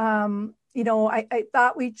so, I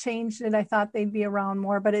thought we changed it. I thought they'd be around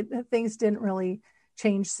more, but things didn't really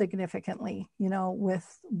change significantly,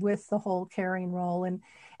 with the whole caring role. And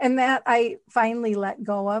that I finally let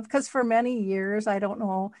go of, because for many years, I don't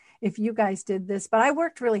know if you guys did this, but I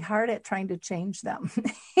worked really hard at trying to change them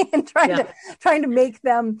and trying to make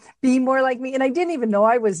them be more like me. And I didn't even know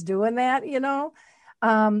I was doing that,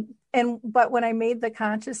 but when I made the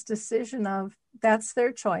conscious decision of that's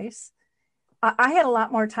their choice, I had a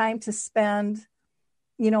lot more time to spend,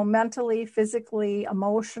 mentally, physically,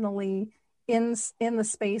 emotionally in the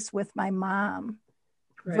space with my mom.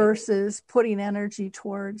 Right. Versus putting energy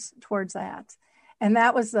towards that. And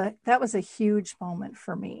that was a huge moment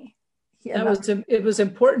for me. It was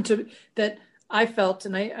important that I felt,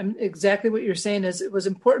 and I'm exactly what you're saying is it was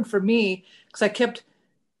important for me because I kept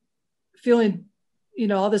feeling,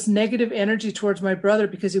 all this negative energy towards my brother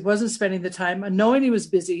because he wasn't spending the time, knowing he was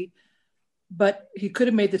busy, but he could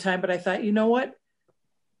have made the time. But I thought, you know what?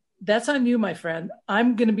 That's on you, my friend.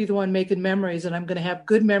 I'm going to be the one making memories, and I'm going to have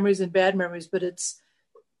good memories and bad memories, but it's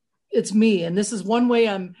me. And this is one way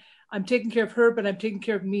I'm taking care of her, but I'm taking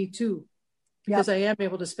care of me too, because I am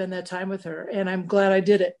able to spend that time with her. And I'm glad I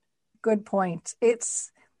did it. Good point. It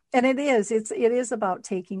is about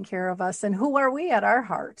taking care of us and who are we at our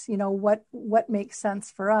heart, what makes sense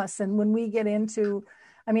for us. And when we get into,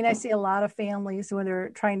 I see a lot of families when they're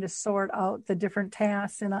trying to sort out the different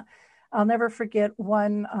tasks. And I'll never forget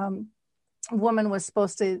one, woman was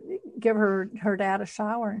supposed to give her dad a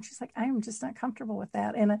shower, and she's like, I'm just not comfortable with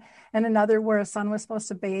that. And another where a son was supposed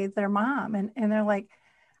to bathe their mom, and they're like,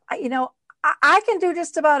 I can do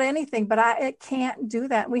just about anything, but I can't do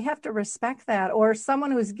that. We have to respect that. Or someone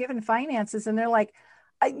who's given finances, and they're like,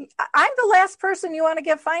 I'm the last person you want to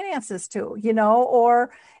give finances to, or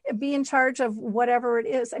be in charge of whatever it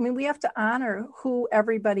is. We have to honor who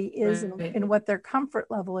everybody is and what their comfort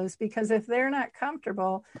level is, because if they're not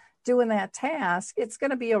comfortable doing that task, it's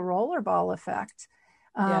going to be a rollerball effect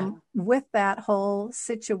with that whole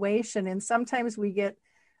situation. And sometimes we get,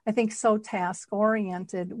 I think, so task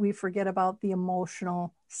oriented, we forget about the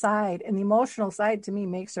emotional side. And the emotional side, to me,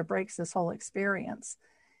 makes or breaks this whole experience.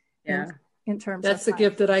 Yeah. In terms that's of the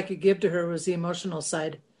gift that I could give to her, was the emotional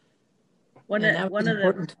side. One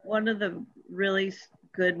of the really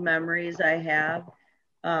good memories I have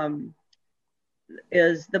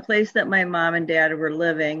is the place that my mom and dad were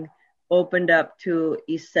living opened up to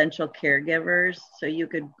essential caregivers, so you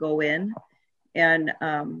could go in, and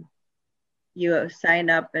you sign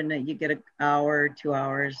up and you get an hour, 2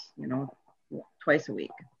 hours, twice a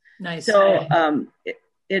week. Nice. So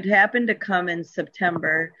it happened to come in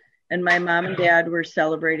September, and my mom and dad were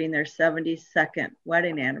celebrating their 72nd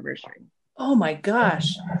wedding anniversary. Oh my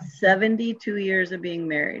gosh. 72 years of being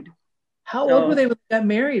married. How old were they when they got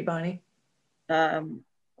married, Bonnie?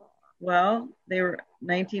 Well, they were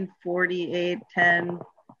 1948, 10,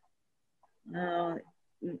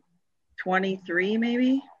 23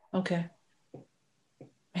 maybe. Okay.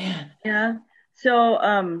 Man. Yeah.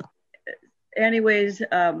 So, anyways,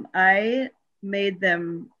 I made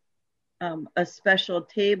them a special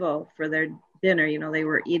table for their dinner. They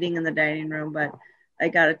were eating in the dining room, but I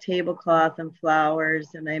got a tablecloth and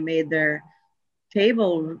flowers, and I made their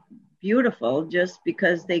table beautiful just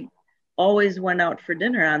because they always went out for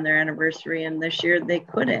dinner on their anniversary, and this year they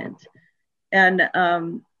couldn't. And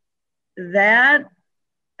that,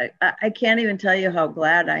 I can't even tell you how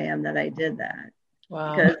glad I am that I did that.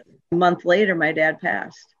 Wow. Because a month later, my dad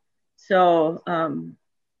passed. So, and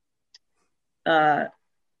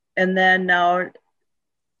then now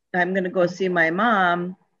I'm going to go see my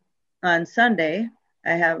mom on Sunday.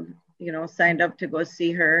 I have, signed up to go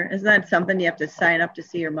see her. Isn't that something you have to sign up to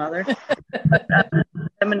see your mother?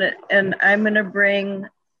 I'm going to bring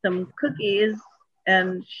some cookies,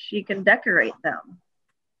 and she can decorate them.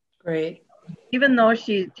 Great. Even though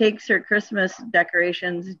she takes her Christmas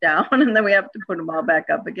decorations down, and then we have to put them all back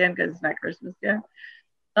up again because it's not Christmas yet.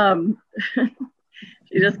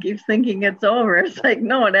 She just keeps thinking it's over. It's like,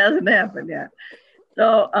 no, it hasn't happened yet.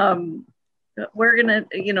 So we're going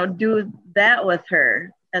to, do that with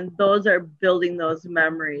her. And those are building those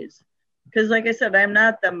memories. Because like I said, I'm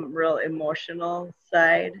not the real emotional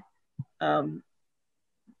side. I'm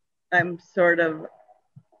kind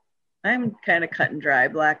of cut and dry,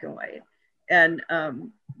 black and white. And,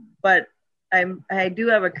 but I do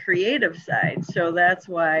have a creative side. So that's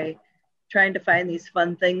why trying to find these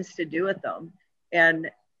fun things to do with them. And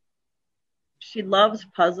she loves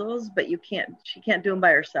puzzles, but she can't do them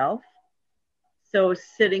by herself. So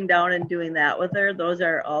sitting down and doing that with her, those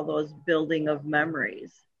are all those building of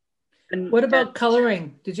memories. And what about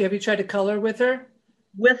coloring? Have you tried to color with her?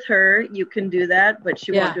 With her, you can do that, but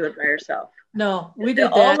she won't do it by herself. No, we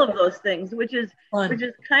did all that. of those things, which is fun. Which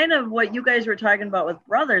is kind of what you guys were talking about with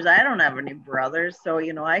brothers. I don't have any brothers, so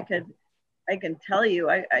I can tell you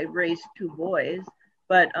I raised 2 boys,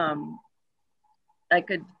 but I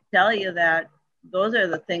could tell you that those are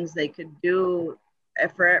the things they could do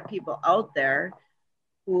for people out there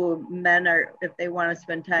who men are, if they want to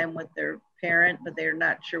spend time with their parent, but they're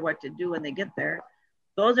not sure what to do when they get there.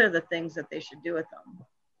 Those are the things that they should do with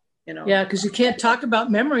them. Yeah, because you can't talk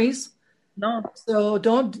about memories. No. So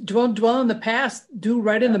don't dwell in the past. Do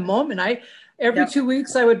right in the moment. Every 2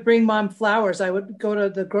 weeks I would bring mom flowers. I would go to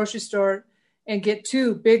the grocery store and get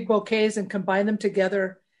 2 big bouquets and combine them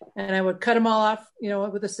together. And I would cut them all off,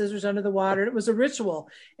 with the scissors under the water. It was a ritual.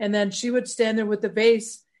 And then she would stand there with the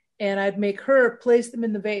vase, and I'd make her place them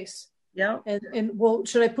in the vase. Yeah. And well,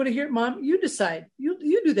 should I put it here, Mom? You decide. You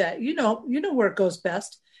do that. You know where it goes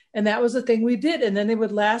best. And that was the thing we did. And then they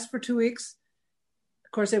would last for 2 weeks.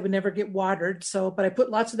 Of course, they would never get watered. But I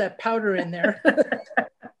put lots of that powder in there.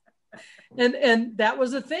 and that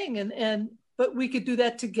was the thing. But we could do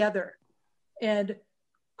that together. And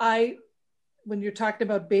when you're talking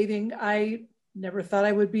about bathing, I never thought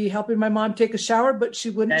I would be helping my mom take a shower, but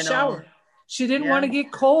she wouldn't shower. She didn't want to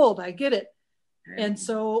get cold. I get it. Right. And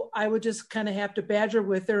so I would just kind of have to badger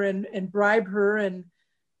with her and bribe her. And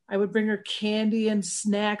I would bring her candy and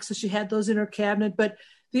snacks. So she had those in her cabinet, but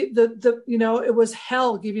it was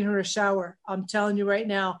hell giving her a shower. I'm telling you right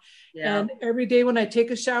now. Yeah. And every day when I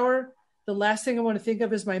take a shower, the last thing I want to think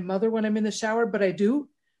of is my mother when I'm in the shower, but I do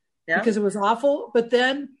because it was awful. But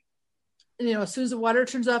then, as soon as the water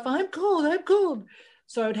turns off, I'm cold.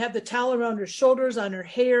 So I would have the towel around her shoulders, on her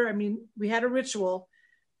hair. I mean, we had a ritual.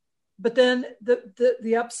 But then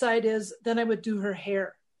the upside is then I would do her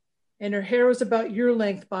hair. And her hair was about your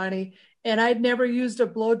length, Bonnie. And I'd never used a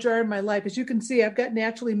blow dryer in my life. As you can see, I've got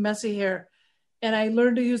naturally messy hair. And I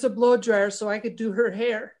learned to use a blow dryer so I could do her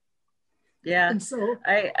hair. Yeah. And so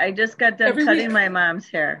I just got done cutting my mom's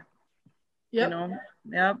hair. Yep.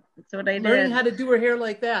 Yep. That's what I did. Learning how to do her hair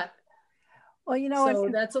like that. Well, so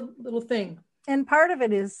that's a little thing. And part of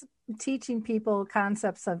it is teaching people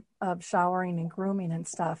concepts of showering and grooming and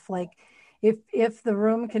stuff. Like if the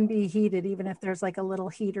room can be heated, even if there's like a little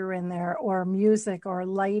heater in there, or music or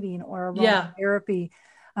lighting or aromatherapy,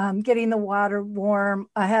 getting the water warm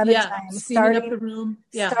ahead of time, starting up the room,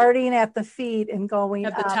 starting at the feet and going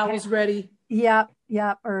have the up, towels ready. Yeah.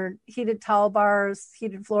 Or heated towel bars,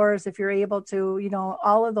 heated floors, if you're able to,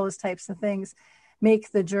 all of those types of things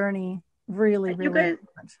make the journey really, really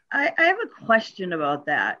different. I have a question about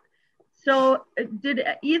that. So did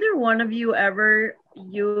either one of you ever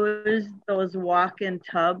use those walk-in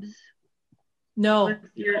tubs? No.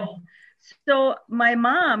 So my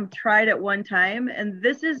mom tried it one time, and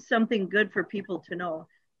this is something good for people to know.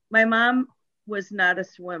 My mom was not a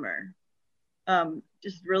swimmer.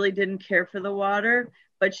 Just really didn't care for the water,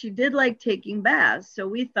 but she did like taking baths. So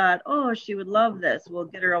we thought, oh, she would love this. We'll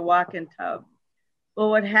get her a walk-in tub. Well,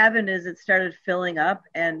 what happened is it started filling up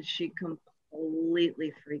and she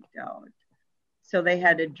completely freaked out. So they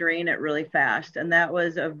had to drain it really fast. And that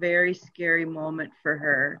was a very scary moment for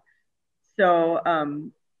her. So,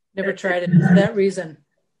 never tried it for that reason.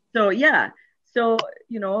 So, yeah. So,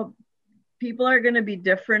 people are going to be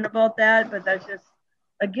different about that, but that's just,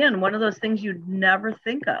 again, one of those things you'd never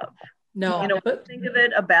think of. No. But think of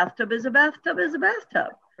it, a bathtub is a bathtub is a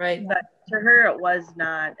bathtub. Right. But to her, it was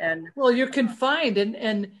not. And well, you're confined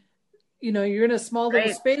and you're in a small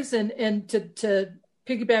little space and to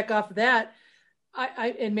piggyback off of that,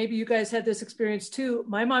 I and maybe you guys had this experience too.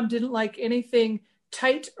 My mom didn't like anything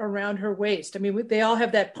tight around her waist. I mean, they all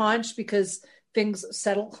have that paunch because things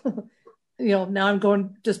settle. Now I'm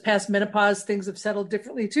going just past menopause. Things have settled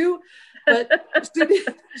differently too, but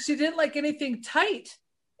she didn't like anything tight.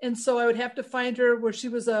 And so I would have to find her where she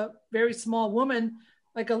was a very small woman,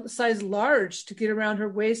 like a size large, to get around her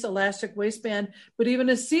waist, elastic waistband, but even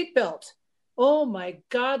a seatbelt. Oh my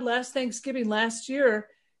God, last Thanksgiving last year,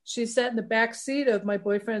 she sat in the back seat of my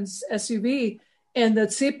boyfriend's SUV and the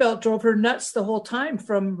seatbelt drove her nuts the whole time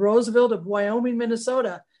from Roseville to Wyoming,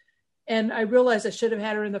 Minnesota. And I realized I should have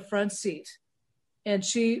had her in the front seat. And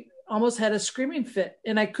she almost had a screaming fit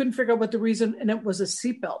and I couldn't figure out what the reason, and it was a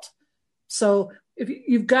seatbelt. So if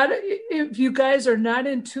you guys are not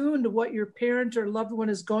in tune to what your parent or loved one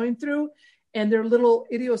is going through and their little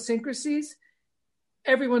idiosyncrasies,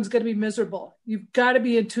 everyone's going to be miserable. You've got to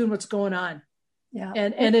be in tune what's going on. Yeah.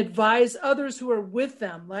 And advise others who are with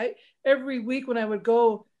them. Like every week when I would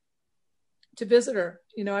go to visit her,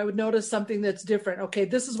 I would notice something that's different. Okay,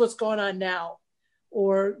 this is what's going on now.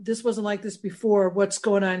 Or this wasn't like this before. What's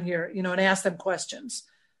going on here? And ask them questions.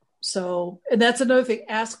 So, and that's another thing,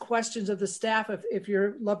 ask questions of the staff if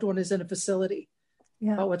your loved one is in a facility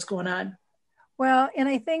about what's going on. Well, and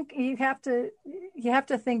I think you have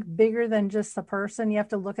to think bigger than just the person. You have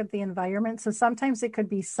to look at the environment. So sometimes it could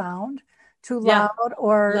be sound too loud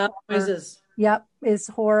or loud noises. Is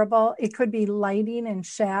horrible. It could be lighting and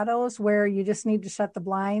shadows where you just need to shut the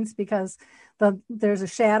blinds because there's a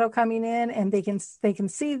shadow coming in and they can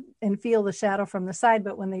see and feel the shadow from the side,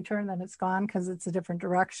 but when they turn, then it's gone because it's a different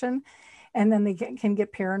direction, and then they can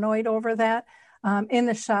get paranoid over that. In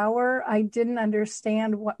the shower, I didn't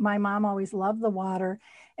understand what my mom always loved the water,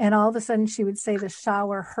 and all of a sudden she would say the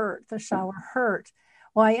shower hurt.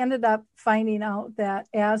 Well, I ended up finding out that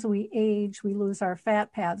as we age, we lose our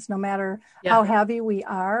fat pads, no matter how heavy we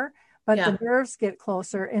are, but the nerves get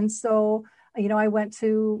closer. And so, I went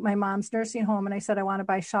to my mom's nursing home and I said, I want to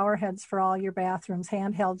buy shower heads for all your bathrooms,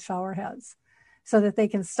 handheld shower heads, so that they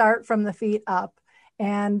can start from the feet up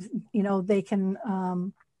and,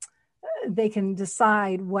 they can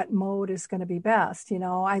decide what mode is going to be best.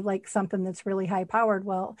 I like something that's really high powered.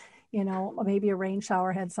 Well, maybe a rain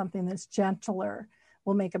shower head, something that's gentler,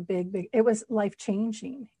 will make a big, it was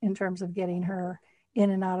life-changing in terms of getting her in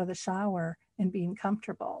and out of the shower and being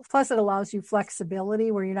comfortable. Plus it allows you flexibility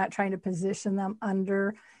where you're not trying to position them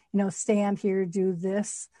under, stand here, do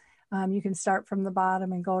this. You can start from the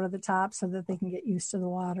bottom and go to the top so that they can get used to the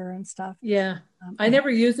water and stuff. Yeah. I never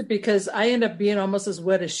used it because I end up being almost as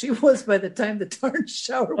wet as she was by the time the darn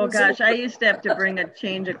shower was gosh, over. I used to have to bring a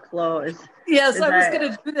change of clothes. Yes, I was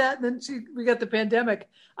going to do that. And then we got the pandemic.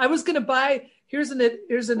 I was going to buy, here's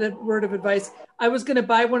a word of advice. I was going to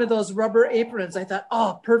buy one of those rubber aprons. I thought,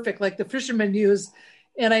 oh, perfect, like the fishermen use.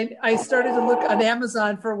 And I started to look on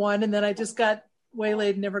Amazon for one, and then I just got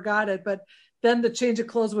waylaid and never got it. But then the change of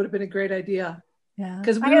clothes would have been a great idea. Yeah.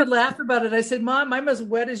 Because we would laugh about it. I said, Mom, I'm as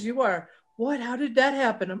wet as you are. What? How did that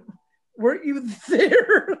happen? Weren't you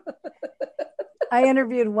there? I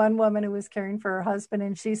interviewed one woman who was caring for her husband,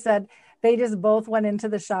 and she said they just both went into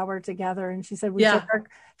the shower together. And she said, we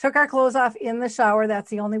took our clothes off in the shower.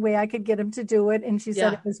 That's the only way I could get him to do it. And she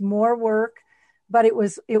said it was more work, but it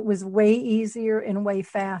was way easier and way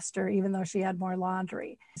faster, even though she had more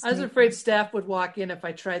laundry. I was afraid staff would walk in if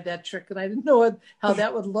I tried that trick, and I didn't know how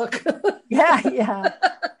that would look. Yeah.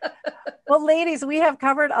 Well, ladies, we have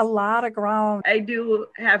covered a lot of ground. I do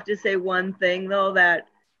have to say one thing, though, that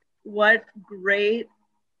what great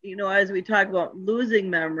as we talk about losing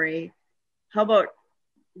memory, how about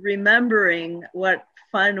remembering what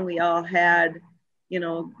fun we all had,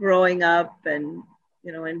 growing up and,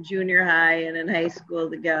 in junior high and in high school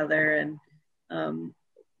together, and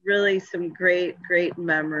really some great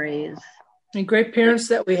memories. And great parents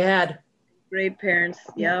that we had. Great parents.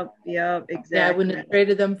 Yep, exactly. Yeah, I wouldn't have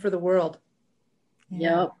traded them for the world.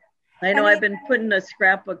 Yep. I know I've been putting a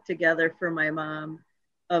scrapbook together for my mom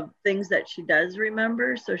of things that she does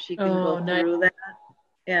remember so she can go through that.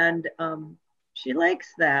 And she likes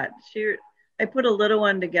that. I put a little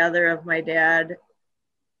one together of my dad's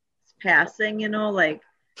passing, like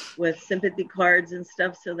with sympathy cards and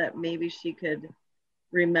stuff so that maybe she could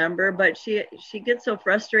remember. But she gets so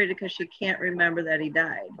frustrated because she can't remember that he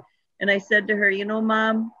died. And I said to her,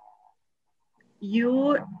 Mom,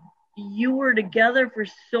 you were together for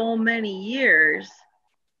so many years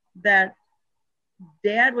that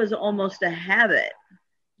Dad was almost a habit.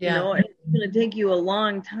 Yeah. And it's going to take you a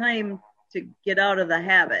long time to get out of the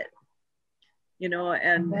habit,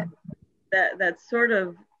 and that's sort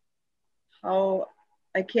of how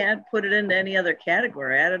I can't put it into any other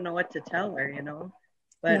category. I don't know what to tell her,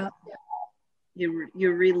 but you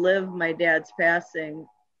relive my dad's passing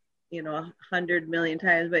 100 million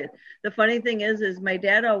times. But the funny thing is my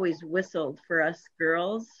dad always whistled for us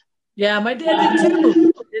girls. Yeah, my dad did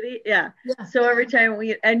too. Did he? Yeah. So every time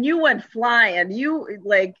and you went flying,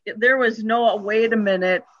 there was no, wait a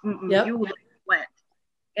minute. Yep. You went.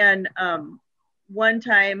 And one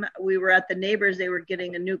time we were at the neighbors, they were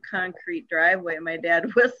getting a new concrete driveway. My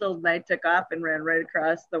dad whistled and I took off and ran right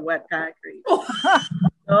across the wet concrete.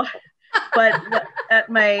 But at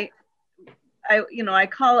I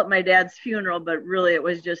call it my dad's funeral, but really it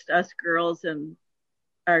was just us girls and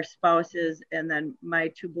our spouses, and then my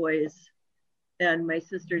two boys and my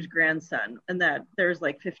sister's grandson, and that there's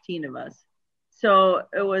like 15 of us. So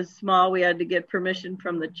it was small. We had to get permission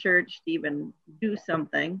from the church to even do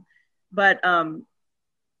something. But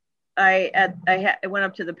I went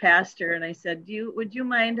up to the pastor and I said, would you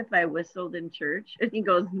mind if I whistled in church? And he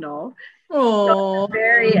goes, no. So at the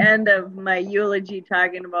very end of my eulogy,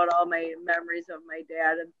 talking about all my memories of my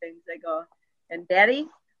dad and things, I go, and Daddy,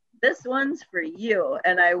 this one's for you.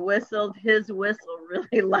 And I whistled his whistle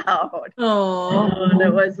really loud. Oh, and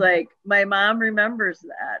it was like, my mom remembers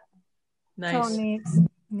that. Nice. So neat.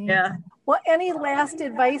 Yeah. Well, any last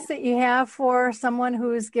advice that you have for someone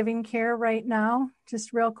who is giving care right now?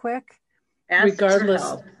 Just real quick.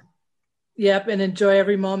 Regardless. Yep. And enjoy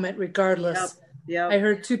every moment regardless. Yep. I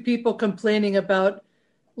heard two people complaining about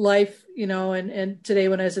life, and today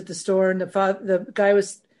when I was at the store, and the guy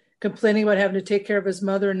was complaining about having to take care of his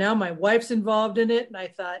mother. And now my wife's involved in it. And I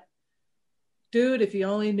thought, dude, if you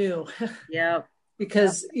only knew. Yeah.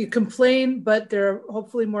 Because you complain, but there are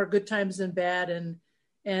hopefully more good times than bad.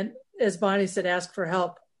 And as Bonnie said, ask for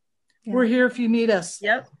help. Yeah. We're here if you need us.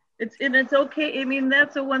 Yep. It's okay. I mean,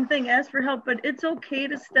 that's the one thing, ask for help, but it's okay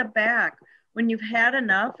to step back when you've had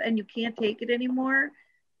enough and you can't take it anymore.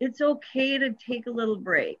 It's okay to take a little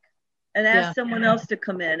break and ask someone else to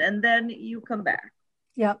come in, and then you come back.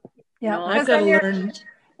 Yep. Yeah. I've got to learn.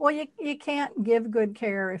 Well, you can't give good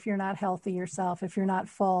care if you're not healthy yourself, if you're not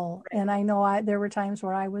full. And I know there were times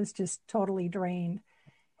where I was just totally drained,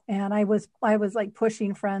 and I was like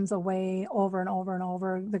pushing friends away over and over and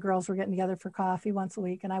over. The girls were getting together for coffee once a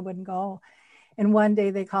week and I wouldn't go. And one day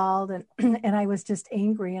they called and I was just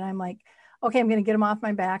angry, and I'm like, okay, I'm going to get them off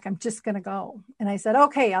my back. I'm just going to go. And I said,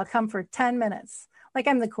 okay, I'll come for 10 minutes. Like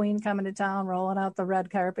I'm the queen coming to town, rolling out the red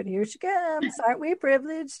carpet. Here she comes. Aren't we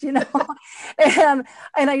privileged? And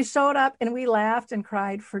I showed up and we laughed and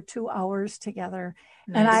cried for 2 hours together.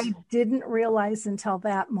 Nice. And I didn't realize until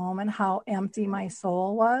that moment how empty my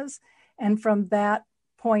soul was. And from that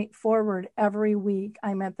point forward, every week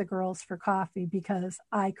I met the girls for coffee because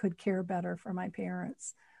I could care better for my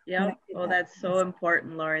parents. Yeah. Oh, that's so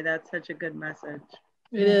important, Lori. That's such a good message.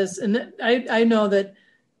 It is. And I know that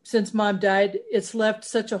since Mom died, it's left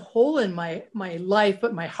such a hole in my life,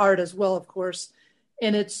 but my heart as well, of course.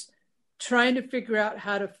 And it's trying to figure out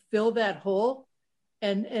how to fill that hole.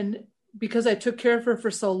 And because I took care of her for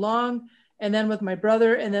so long, and then with my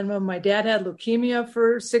brother, and then when my dad had leukemia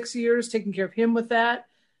for 6 years, taking care of him with that.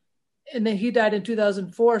 And then he died in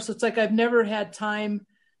 2004. So it's like I've never had time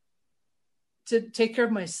to take care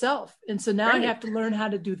of myself. And so now I have to learn how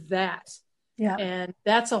to do that. Yeah. And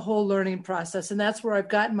that's a whole learning process. And that's where I've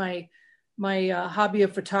gotten my hobby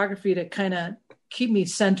of photography to kind of keep me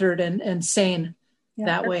centered and sane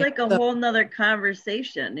that way. It's like a whole nother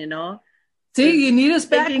conversation, See, you need us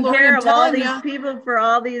back. Taking care of all these people for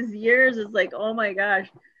all these years is like, oh my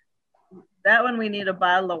gosh, that one we need a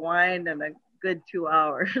bottle of wine and a good 2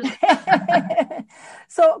 hours.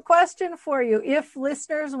 So, question for you. If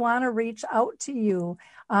listeners want to reach out to you,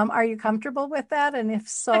 are you comfortable with that? And if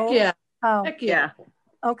so, Heck yeah. how? Heck yeah.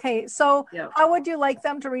 Okay. So Yep. how would you like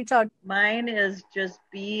them to reach out? Mine is just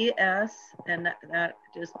BS, and that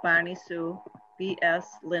just Bonnie Sue, BS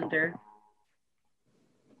Linder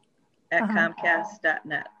at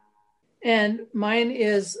Comcast.net. And mine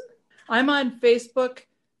is, I'm on Facebook.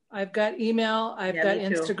 I've got email. I've got me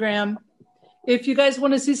too. Instagram. If you guys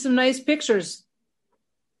want to see some nice pictures,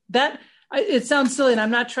 it sounds silly, and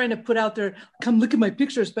I'm not trying to put out there, come look at my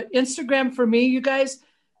pictures, but Instagram for me, you guys,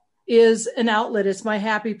 is an outlet. It's my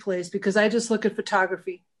happy place because I just look at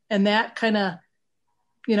photography and that kind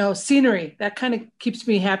of, scenery, that kind of keeps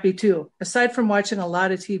me happy too, aside from watching a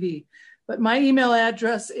lot of TV. But my email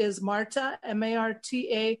address is Marta,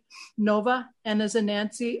 Marta, Nova, N as in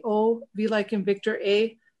Nancy, O, V like in Victor,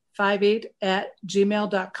 A, 58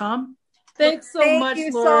 @gmail.com. Thanks so much,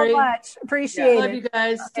 Thank you Lori. so much. Appreciate it. Love you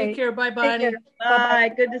guys. Okay. Take care. Bye, Take Bonnie. care.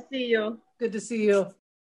 Bye. Good to see you. Good to see you.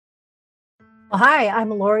 Well, hi, I'm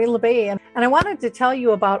Lori LeBay, and I wanted to tell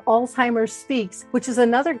you about Alzheimer's Speaks, which is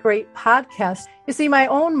another great podcast. You see, my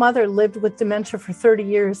own mother lived with dementia for 30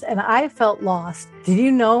 years, and I felt lost. Did you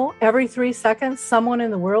know every 3 seconds someone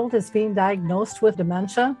in the world is being diagnosed with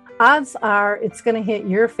dementia? Odds are it's going to hit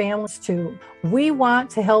your families too. We want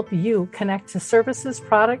to help you connect to services,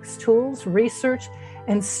 products, tools, research,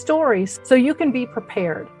 and stories so you can be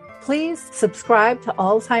prepared. Please subscribe to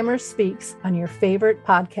Alzheimer's Speaks on your favorite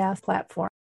podcast platform.